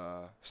 and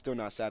still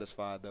not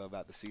satisfied, though,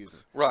 about the season.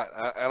 Right,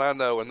 and I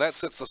know, and that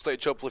sets the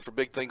stage, hopefully, for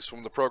big things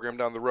from the program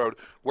down the road.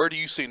 Where do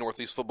you see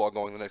Northeast football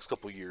going the next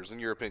couple of years, in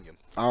your opinion?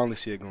 I only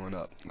see it going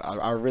up.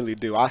 I really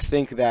do. I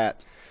think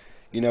that,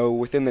 you know,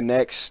 within the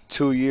next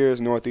 2 years,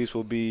 Northeast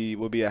will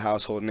be a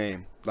household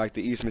name. Like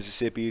the East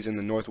Mississippis and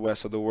the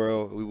Northwest of the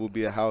world, we will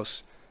be a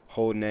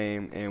household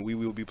name, and we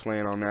will be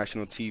playing on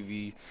national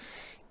TV,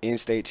 in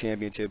state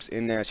championships,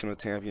 in national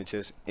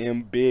championships,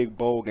 in big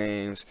bowl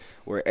games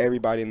where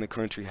everybody in the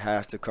country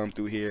has to come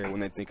through here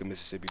when they think of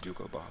Mississippi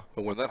JUCO ball.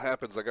 But when that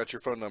happens, I got your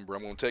phone number.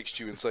 I'm going to text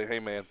you and say, hey,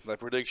 man, that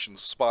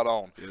prediction's spot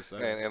on. Yes, sir.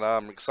 And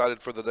I'm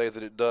excited for the day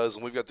that it does.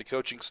 And we've got the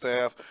coaching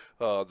staff,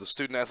 the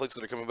student athletes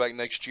that are coming back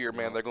next year.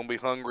 Man, they're going to be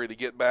hungry to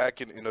get back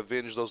and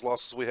avenge those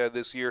losses we had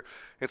this year.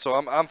 And so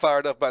I'm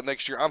fired up about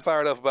next year. I'm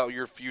fired up about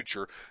your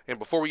future. And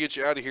before we get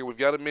you out of here, we've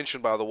got to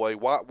mention, by the way,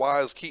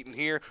 why is Keaton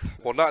here?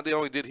 Well, not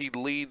only did he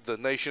lead the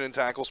nation in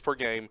tackles per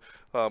game,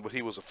 but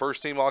he was a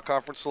first-team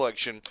All-Conference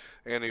selection,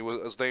 and he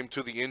was named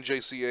to the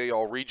NJCA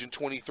All-Region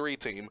 23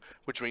 team,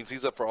 which means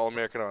he's up for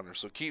All-American honors.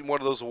 So, Keaton, what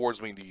do those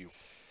awards mean to you?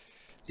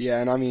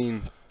 Yeah, and I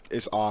mean,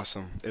 it's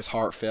awesome. It's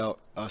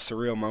heartfelt, a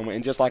surreal moment.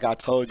 And just like I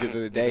told you the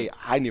other day,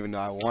 I didn't even know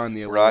I won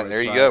the awards. Right,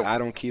 there you go. I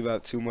don't keep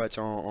up too much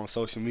on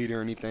social media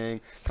or anything.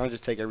 Kind of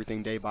just take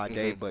everything day by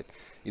day. But,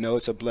 you know,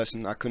 it's a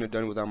blessing. I couldn't have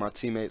done it without my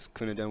teammates,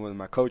 couldn't have done it with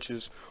my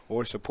coaches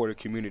or the supportive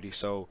community.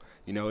 So,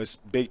 you know, it's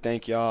big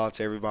thank y'all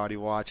to everybody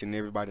watching,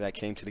 everybody that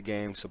came to the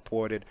game,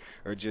 supported,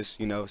 or just,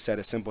 you know, said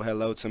a simple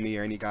hello to me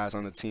or any guys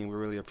on the team. We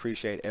really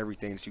appreciate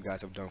everything that you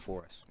guys have done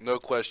for us. No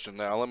question.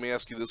 Now, let me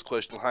ask you this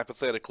question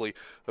hypothetically.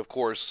 Of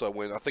course,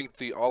 when I think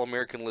the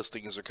All-American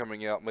listings are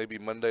coming out maybe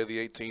Monday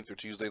the 18th or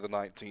Tuesday the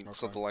 19th,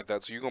 something like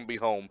that. So you're going to be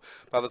home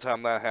by the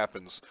time that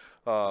happens.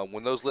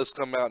 When those lists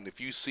come out, and if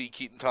you see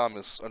Keaton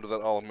Thomas under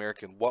that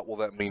All-American, what will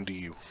that mean to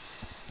you?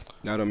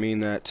 That'll mean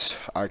that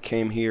I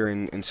came here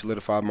and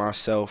solidified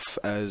myself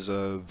as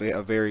a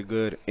very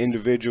good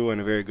individual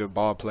and a very good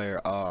ball player.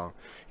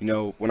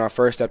 When I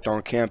first stepped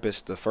on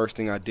campus, the first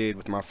thing I did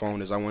with my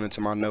phone is I went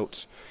into my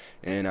notes,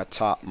 and at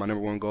top, my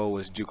number one goal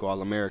was JUCO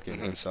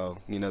All-American. And so,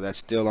 that's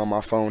still on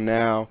my phone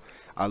now.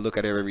 I look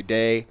at it every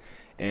day,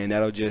 and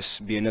that'll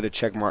just be another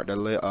check mark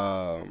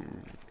to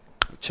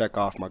check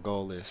off my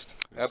goal list.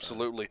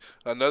 Absolutely.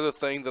 Another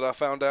thing that I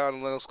found out in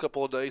the last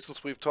couple of days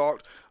since we've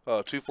talked,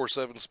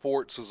 247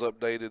 Sports has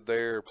updated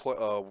their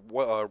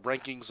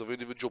rankings of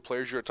individual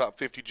players. You're a top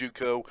 50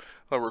 JUCO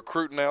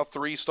recruit now,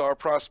 3-star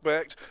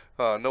prospect.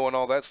 Knowing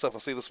all that stuff, I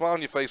see the smile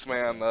on your face,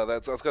 man.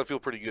 That's got to feel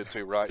pretty good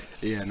too, right?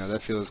 Yeah, no,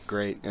 that feels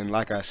great. And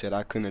like I said,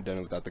 I couldn't have done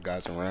it without the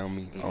guys around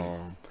me.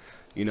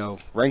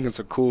 Rankings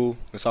are cool.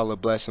 It's all a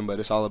blessing, but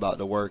it's all about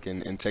the work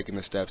and taking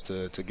the steps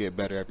to get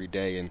better every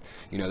day. And,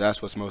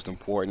 that's what's most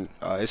important.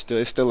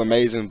 It's still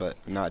amazing, but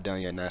not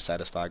done yet, not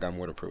satisfied. Got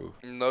more to prove.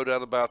 No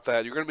doubt about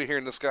that. You're going to be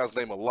hearing this guy's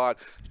name a lot.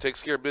 He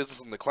takes care of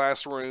business in the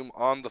classroom,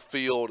 on the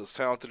field, as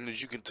talented, and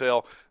as you can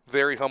tell,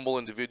 very humble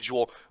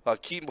individual.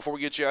 Keaton, before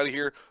we get you out of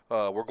here,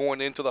 we're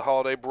going into the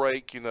holiday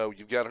break.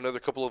 You've got another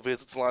couple of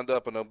visits lined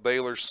up. I know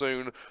Baylor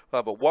soon.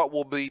 But what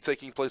will be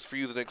taking place for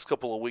you the next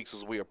couple of weeks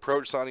as we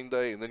approach signing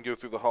day and then go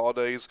through the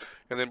holidays?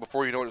 And then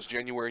before you know it, it's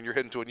January and you're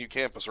heading to a new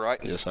campus, right?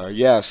 Yes, sir.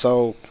 Yeah,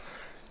 so,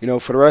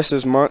 for the rest of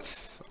this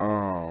month,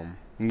 I'm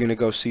going to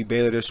go see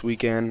Baylor this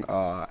weekend.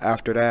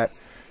 After that,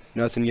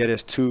 nothing yet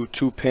is too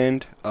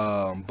pinned.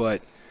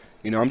 But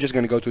I'm just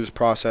going to go through this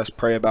process,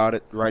 pray about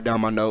it, write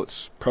down my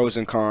notes, pros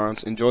and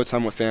cons, enjoy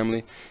time with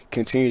family,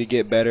 continue to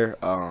get better,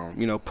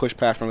 push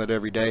past my limit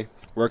every day,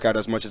 work out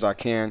as much as I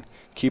can,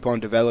 keep on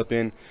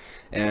developing.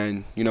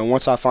 And,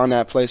 once I find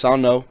that place, I'll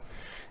know.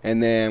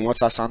 And then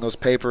once I sign those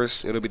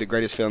papers, it'll be the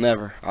greatest feeling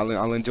ever.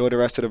 I'll enjoy the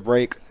rest of the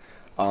break.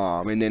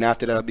 And then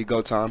after that, it'll be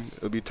go time.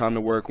 It'll be time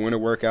to work, winter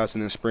workouts,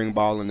 and then spring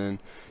ball, and then,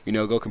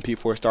 go compete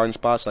for a starting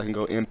spot so I can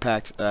go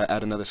impact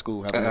at another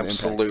school.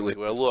 Absolutely.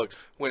 Well, look,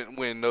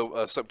 when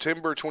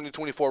September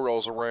 2024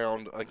 rolls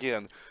around,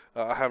 again,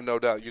 I have no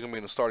doubt you're going to be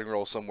in a starting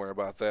role somewhere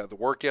about that. The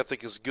work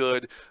ethic is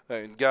good.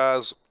 And,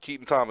 guys,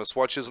 Keaton Thomas,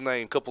 watch his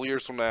name. A couple of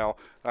years from now,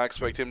 I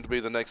expect him to be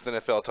the next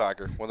NFL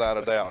Tiger, without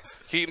a doubt.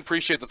 Keaton,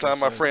 appreciate the time,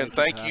 my friend.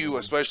 Thank you,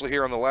 especially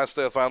here on the last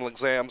day of final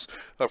exams,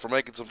 for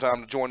making some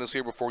time to join us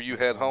here before you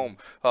head home.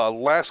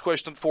 Last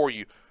question for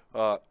you.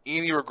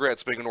 Any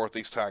regrets being a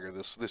Northeast Tiger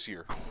this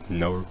year?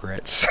 No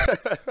regrets.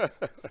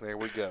 There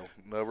we go.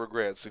 No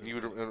regrets. And you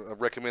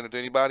would recommend it to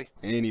anybody?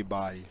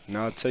 Anybody.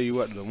 Now, I'll tell you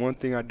what, the one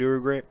thing I do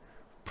regret,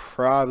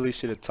 probably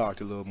should have talked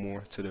a little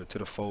more to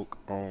the folk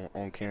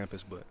on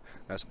campus, but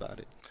that's about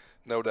it.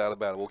 No doubt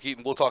about it. Well,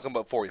 Keaton, we'll talk about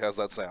it for you. How's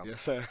that sound?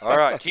 Yes, sir. All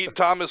right, Keaton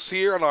Thomas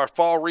here on our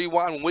Fall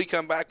Rewind. When we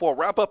come back, we'll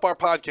wrap up our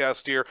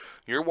podcast here.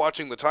 You're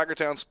watching the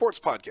Tigertown Sports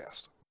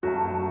Podcast.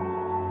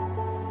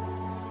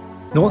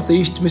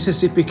 Northeast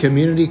Mississippi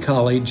Community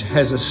College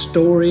has a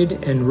storied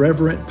and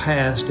reverent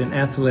past in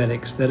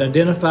athletics that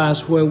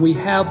identifies where we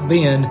have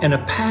been and a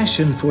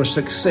passion for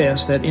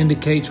success that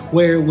indicates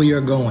where we are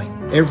going.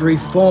 Every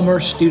former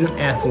student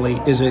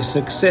athlete is a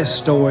success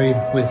story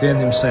within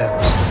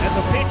themselves. And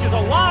the pitch is a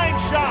line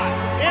shot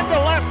into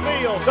left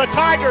field. The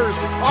Tigers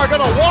are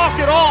going to walk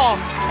it off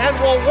and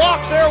will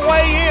walk their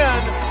way in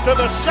to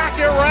the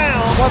second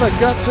round. What a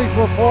gutsy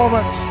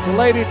performance. The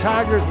Lady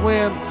Tigers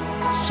win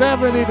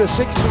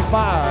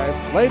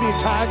 70-65. Lady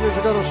Tigers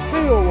are going to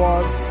steal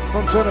one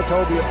from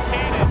Senatobia.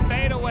 Keaton,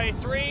 fadeaway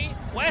three.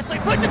 Wesley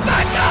puts it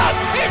back up.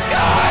 He's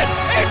good.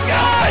 He's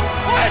good.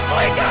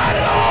 Wesley got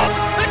it off.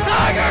 The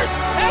Tigers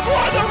have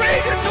won the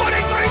Region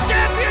 23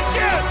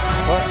 championship.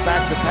 Punt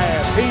back to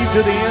pass. Heave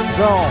to the end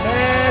zone.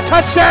 And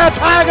touchdown,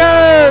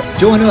 Tigers!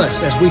 Join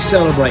us as we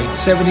celebrate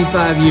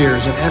 75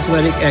 years of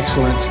athletic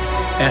excellence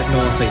at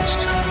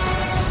Northeast.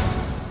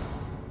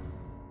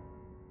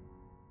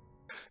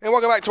 And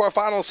welcome back to our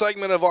final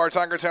segment of our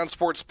Tigertown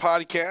Sports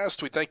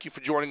Podcast. We thank you for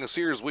joining us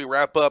here as we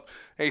wrap up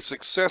a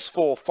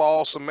successful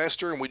fall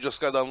semester, and we just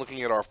got done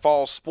looking at our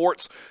fall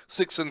sports.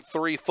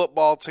 6-3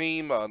 football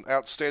team, an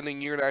outstanding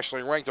year,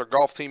 nationally ranked. Our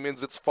golf team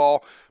ends its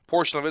fall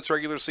portion of its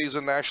regular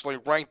season nationally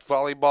ranked.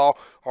 Volleyball,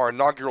 our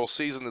inaugural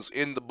season, is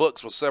in the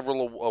books with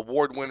several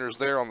award winners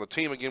there on the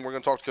team. Again, we're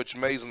going to talk to Coach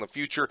Mays in the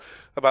future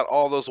about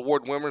all those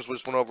award winners. We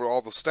just went over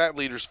all the stat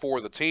leaders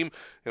for the team,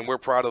 and we're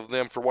proud of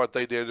them for what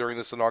they did during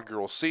this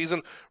inaugural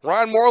season.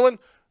 Ryan Moreland,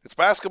 it's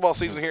basketball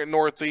season here at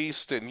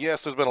Northeast, and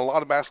yes, there's been a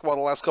lot of basketball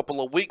the last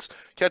couple of weeks.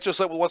 Catch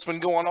us up with what's been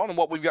going on and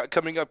what we've got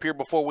coming up here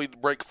before we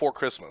break for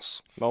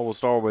Christmas. Well, we'll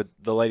start with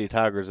the Lady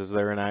Tigers as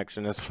they're in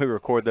action. As we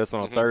record this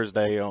on a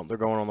Thursday, they're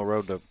going on the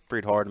road to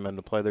Freed Hardeman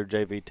to play their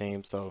JV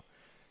team. So,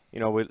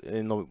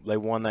 they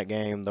won that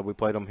game that we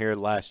played them here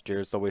last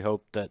year, so we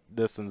hope that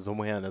this is a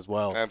win as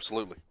well.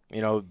 Absolutely.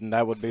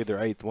 That would be their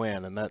 8th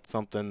win, and that's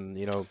something,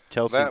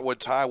 Chelsea. That would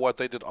tie what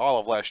they did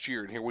all of last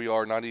year, and here we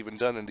are not even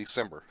done in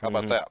December. How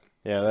about that?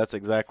 Yeah, that's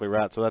exactly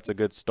right. So that's a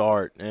good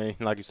start. And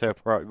like you said,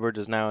 we're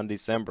just now in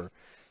December.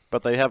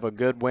 But they have a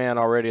good win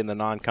already in the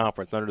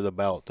non-conference under the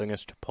belt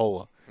against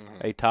Chipola,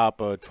 a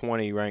top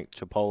 20 ranked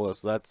Chipola.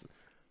 So that's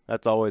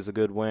that's always a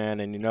good win.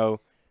 And, and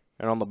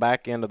on the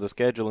back end of the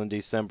schedule in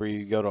December,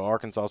 you go to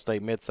Arkansas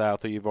State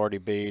Mid-South, who you've already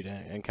beat,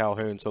 and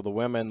Calhoun. So the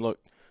women look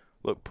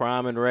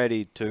prime and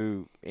ready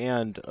to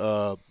end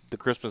the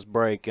Christmas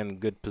break in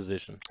good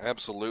position.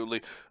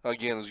 Absolutely.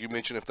 Again, as you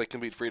mentioned, if they can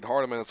beat Freed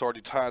Hardeman, it's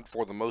already tied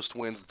for the most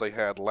wins that they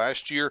had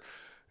last year.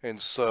 And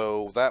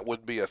so that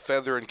would be a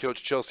feather in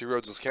Coach Chelsea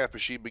Rhodes' cap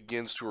as she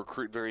begins to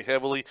recruit very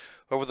heavily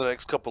over the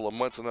next couple of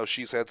months. I know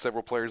she's had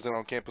several players in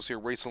on campus here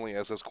recently,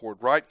 as has Cord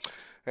Wright.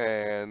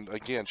 And,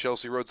 again,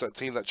 Chelsea Rhodes, that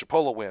team, that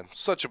Chipola win,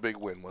 such a big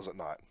win, was it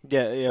not?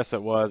 Yeah, yes,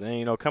 it was.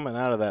 And, coming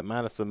out of that,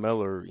 Madison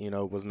Miller,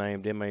 was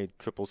named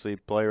MACCC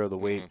Player of the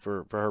Week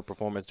for her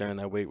performance during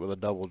that week with a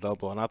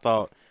double-double. And I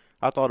thought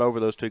over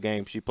those two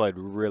games she played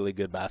really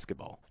good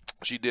basketball.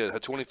 She did.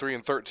 Had 23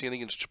 and 13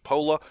 against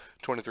Chipola,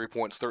 23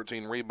 points,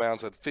 13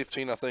 rebounds, had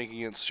 15, I think,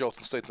 against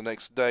Shelton State the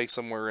next day,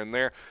 somewhere in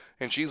there.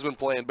 And she's been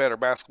playing better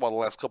basketball the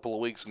last couple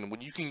of weeks. And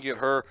when you can get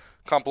her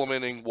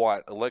complimenting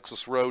what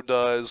Alexis Rowe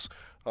does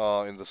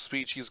in the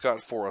speed she's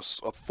got for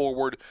us up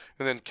forward,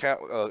 and then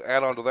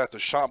add on to that the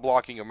shot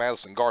blocking of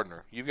Madison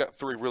Gardner, you've got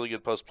three really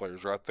good post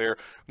players right there,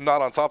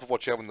 not on top of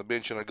what you have on the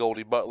bench in a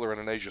Goldie Butler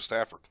and an Asia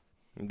Stafford.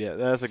 Yeah,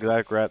 that's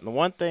exactly right. And the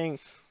one thing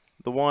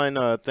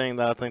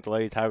that I think the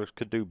Lady Tigers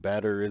could do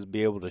better is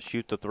be able to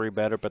shoot the three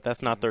better, but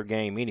that's not their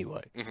game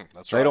anyway.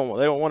 That's right. They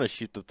don't want to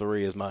shoot the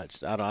three as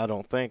much. I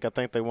don't think. I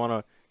think they want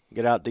to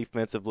get out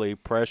defensively,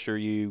 pressure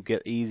you,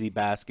 get easy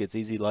baskets,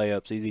 easy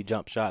layups, easy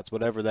jump shots,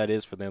 whatever that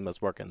is for them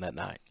that's working that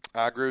night.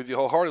 I agree with you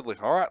wholeheartedly.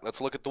 All right,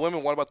 let's look at the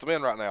women. What about the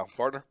men right now,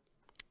 partner?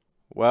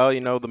 Well,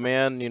 the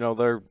men,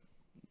 they're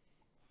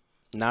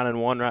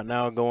 9-1 right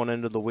now going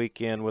into the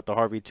weekend with the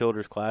Harvey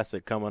Childers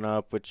Classic coming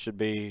up, which should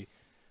be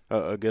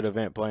a good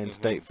event, playing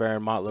State Fair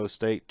and Motlow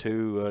State,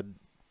 two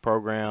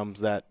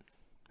programs that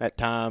at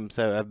times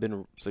have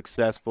been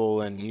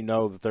successful, and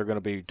that they're going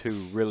to be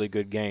two really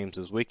good games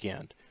this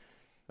weekend.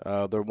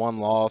 Their one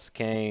loss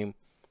came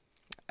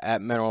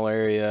at Mineral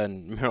Area,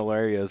 and Mineral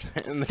Area is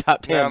in the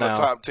top 10 now. In the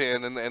top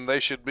 10, and they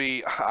should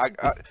be. I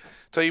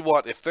tell you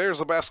what, if there's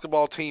a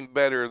basketball team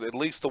better, at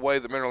least the way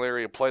the Mineral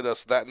Area played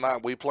us that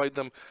night we played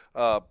them,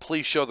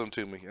 please show them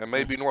to me. And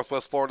maybe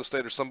Northwest Florida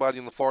State or somebody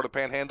in the Florida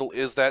Panhandle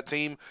is that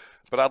team,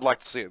 but I'd like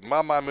to see it. In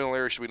my mind, Mineral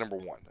Area should be number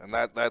one, and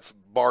that's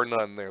bar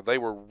none there. They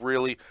were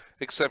really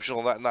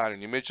exceptional that night.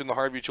 And you mentioned the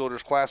Harvey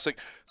Childers Classic.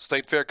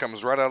 State Fair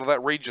comes right out of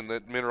that region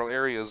that Mineral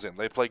Area is in.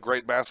 They play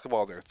great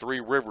basketball there. Three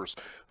Rivers.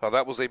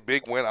 That was a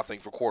big win, I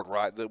think, for Cord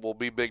Wright that will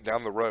be big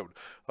down the road.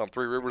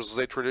 Three Rivers is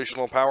a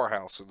traditional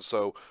powerhouse, and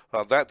so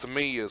that to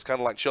me is kind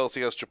of like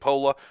Chelsea has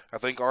Chipola. I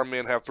think our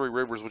men have Three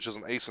Rivers, which is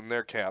an ace in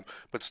their cap.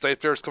 But State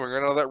Fair is coming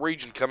right out of that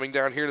region, coming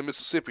down here to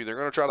Mississippi. They're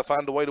going to try to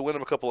find a way to win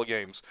them a couple of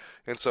games.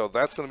 And so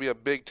that's going to be a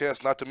big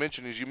test, not to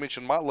mention, as you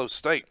mentioned, Motlow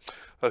State,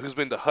 who's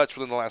been to Hutch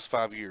within the last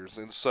 5 years.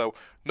 And so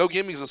no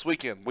gimmies this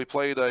weekend. We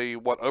played a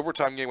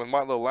overtime game with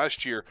Motlow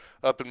last year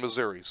up in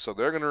Missouri. So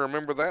they're going to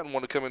remember that and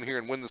want to come in here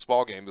and win this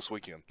ball game this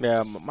weekend.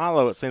 Yeah,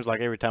 Motlow, it seems like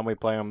every time we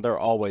play them, they're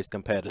always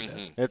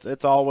competitive.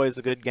 It's always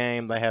a good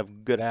game. They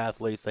have good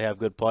athletes. They have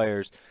good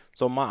players.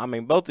 So,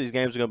 both these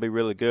games are going to be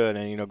really good.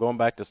 And, going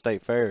back to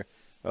State Fair,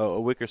 a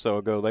week or so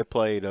ago, they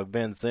played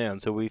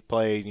Vincennes, who we've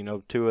played,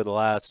 2 of the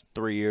last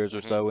 3 years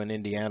or so in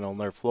Indiana on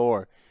their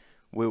floor.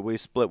 We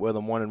split with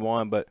them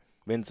 1-1, but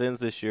Vincennes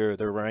this year,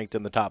 they're ranked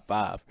in the top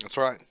 5. That's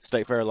right.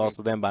 State Fair lost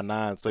to them by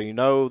 9.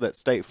 So that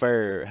State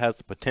Fair has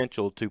the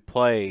potential to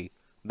play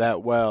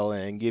that well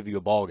and give you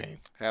a ball game.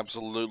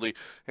 Absolutely.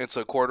 And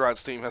so Cord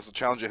Wright's team has a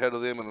challenge ahead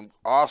of them in an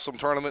awesome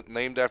tournament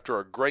named after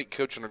a great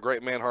coach and a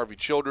great man, Harvey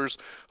Childers.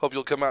 Hope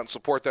you'll come out and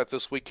support that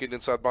this weekend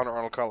inside Bonner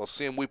Arnold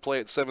Coliseum. We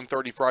play at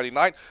 7:30 Friday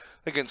night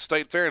against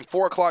State Fair and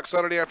 4 o'clock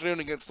Saturday afternoon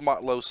against the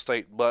Motlow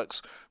State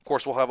Bucks. Of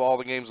course, we'll have all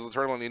the games of the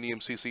tournament on the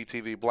MCC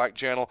TV Black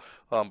Channel,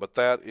 but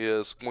that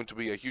is going to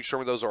be a huge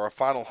tournament. Those are our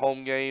final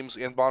home games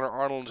in Bonner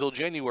Arnold until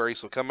January,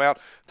 so come out,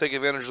 take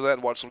advantage of that,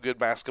 and watch some good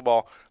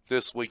basketball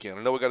this weekend.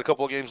 I know we got a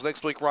couple of games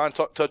next week. Ryan,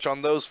 touch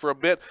on those for a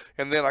bit,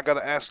 and then I got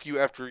to ask you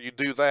after you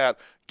do that,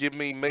 give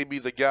me maybe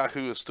the guy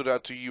who has stood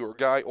out to you, or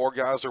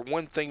guys, or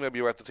one thing maybe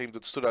about the team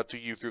that stood out to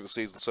you through the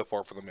season so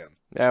far for the men.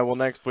 Yeah, well,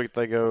 next week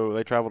they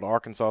travel to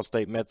Arkansas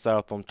State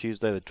Mid-South on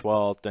Tuesday the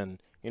 12th, and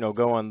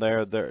going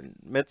there,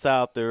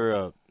 Mid-South,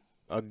 they're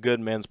a good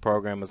men's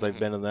program as they've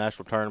been in the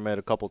national tournament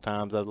a couple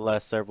times over the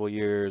last several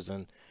years,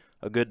 and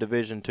a good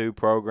Division II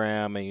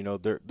program, and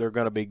they're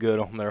going to be good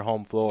on their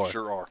home floor.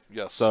 Sure are,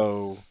 yes.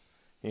 So,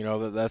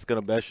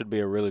 that should be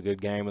a really good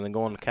game. And then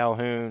going to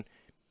Calhoun,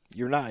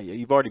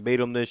 you've already beat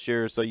them this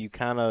year, so you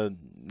kind of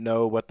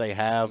know what they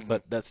have,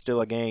 but that's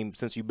still a game.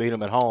 Since you beat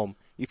them at home,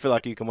 you feel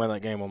like you can win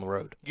that game on the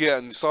road. Yeah,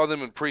 and you saw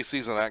them in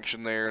preseason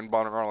action there in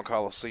Bonner Arnold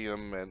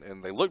Coliseum,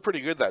 and they looked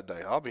pretty good that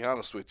day, I'll be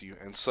honest with you.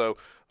 And so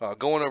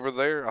going over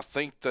there, I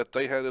think that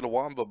they had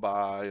Itawamba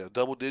by a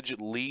double-digit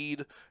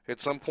lead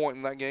at some point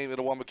in that game.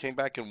 Itawamba came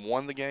back and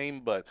won the game,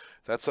 but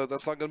that's not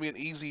going to be an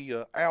easy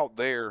out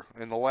there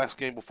in the last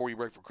game before you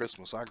break for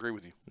Christmas. I agree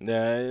with you.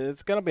 Yeah,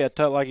 it's going to be a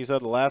tough, like you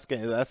said, the last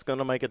game. That's going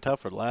to make it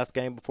tougher. The last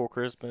game before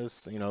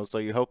Christmas, so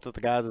you hope that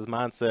the guys'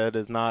 mindset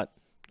is not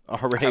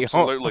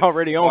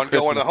already on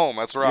Christmas. Going to home.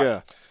 That's right.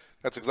 Yeah.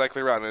 That's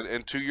exactly right.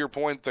 And to your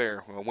point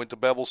there, I went to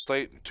Bevel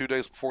State 2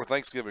 days before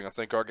Thanksgiving. I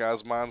think our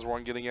guys' minds were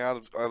on getting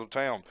out of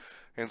town.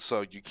 And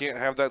so you can't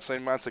have that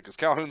same mindset, because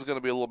Calhoun's going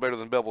to be a little better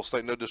than Bevel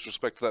State. No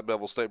disrespect to that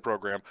Bevel State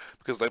program,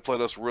 because they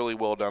played us really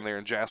well down there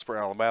in Jasper,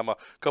 Alabama,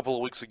 a couple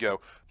of weeks ago.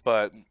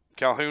 But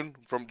Calhoun,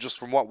 from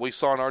what we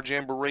saw in our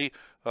jamboree,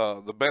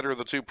 the better of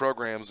the two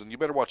programs, and you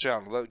better watch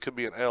out. That could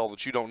be an L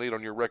that you don't need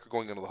on your record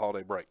going into the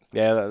holiday break.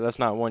 Yeah, that's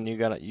not one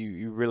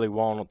you really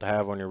want to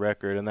have on your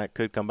record, and that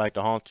could come back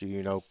to haunt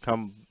you.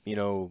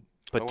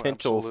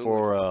 Potential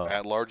for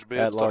at-large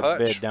bids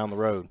bid down the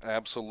road.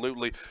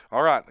 Absolutely.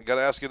 All right, I got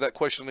to ask you that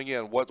question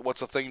again.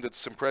 What's a thing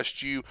that's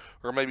impressed you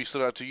or maybe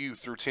stood out to you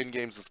through 10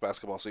 games this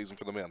basketball season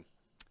for the men?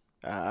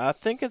 I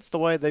think it's the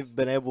way they've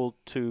been able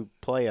to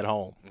play at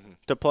home,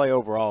 to play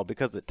overall,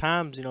 because at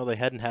times, they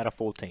hadn't had a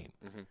full team,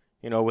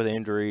 with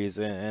injuries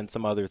and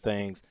some other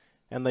things,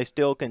 and they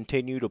still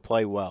continue to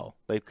play well.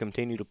 They've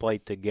continued to play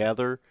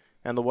together,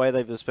 and the way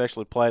they've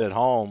especially played at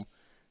home,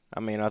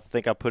 I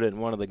think I put it in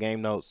one of the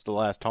game notes the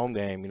last home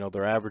game.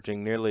 They're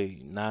averaging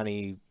nearly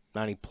 90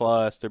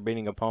 plus. They're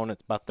beating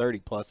opponents by 30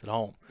 plus at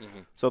home.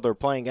 So they're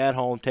playing at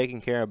home,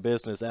 taking care of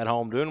business at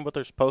home, doing what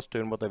they're supposed to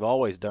and what they've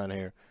always done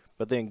here,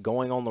 but then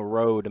going on the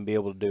road and be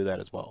able to do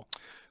that as well.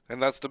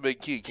 And that's the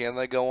big key. Can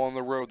they go on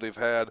the road? They've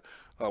had,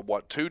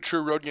 2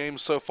 true road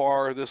games so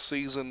far this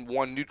season,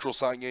 1 neutral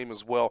site game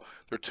as well.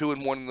 They're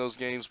 2-1 in those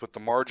games, but the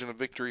margin of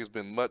victory has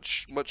been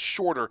much, much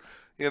shorter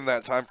in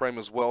that time frame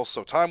as well.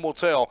 So time will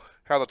tell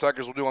how the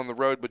Tigers will do on the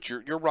road. But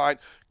you're right.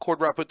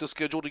 Cordray put the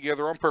schedule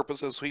together on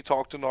purpose, as he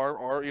talked in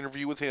our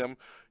interview with him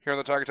here on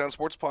the Tiger Town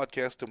Sports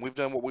Podcast, and we've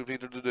done what we've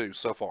needed to do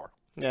so far.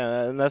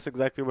 Yeah, and that's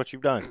exactly what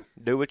you've done.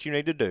 Do what you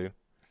need to do,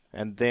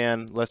 and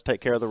then let's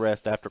take care of the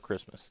rest after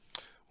Christmas.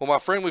 Well, my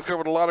friend, we've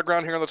covered a lot of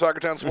ground here on the Tiger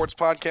Town Sports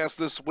Podcast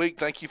this week.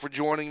 Thank you for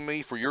joining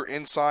me, for your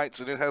insights,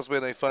 and it has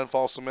been a fun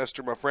fall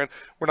semester, my friend.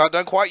 We're not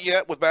done quite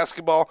yet with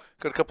basketball.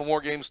 Got a couple more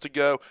games to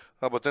go,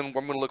 but then I'm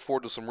going to look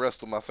forward to some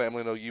rest with my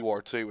family. I know you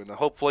are too, and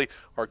hopefully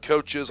our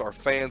coaches, our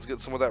fans get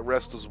some of that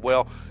rest as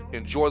well.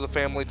 Enjoy the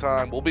family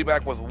time. We'll be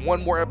back with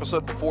one more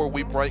episode before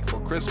we break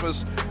for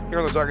Christmas here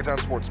on the Tiger Town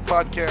Sports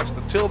Podcast.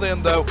 Until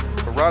then, though,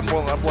 for Ryan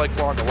Moreland, I'm Blake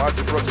Long,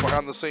 Elijah Brooks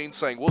behind the scenes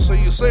saying we'll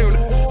see you soon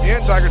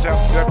in Tiger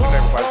Town. Good afternoon,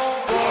 everybody.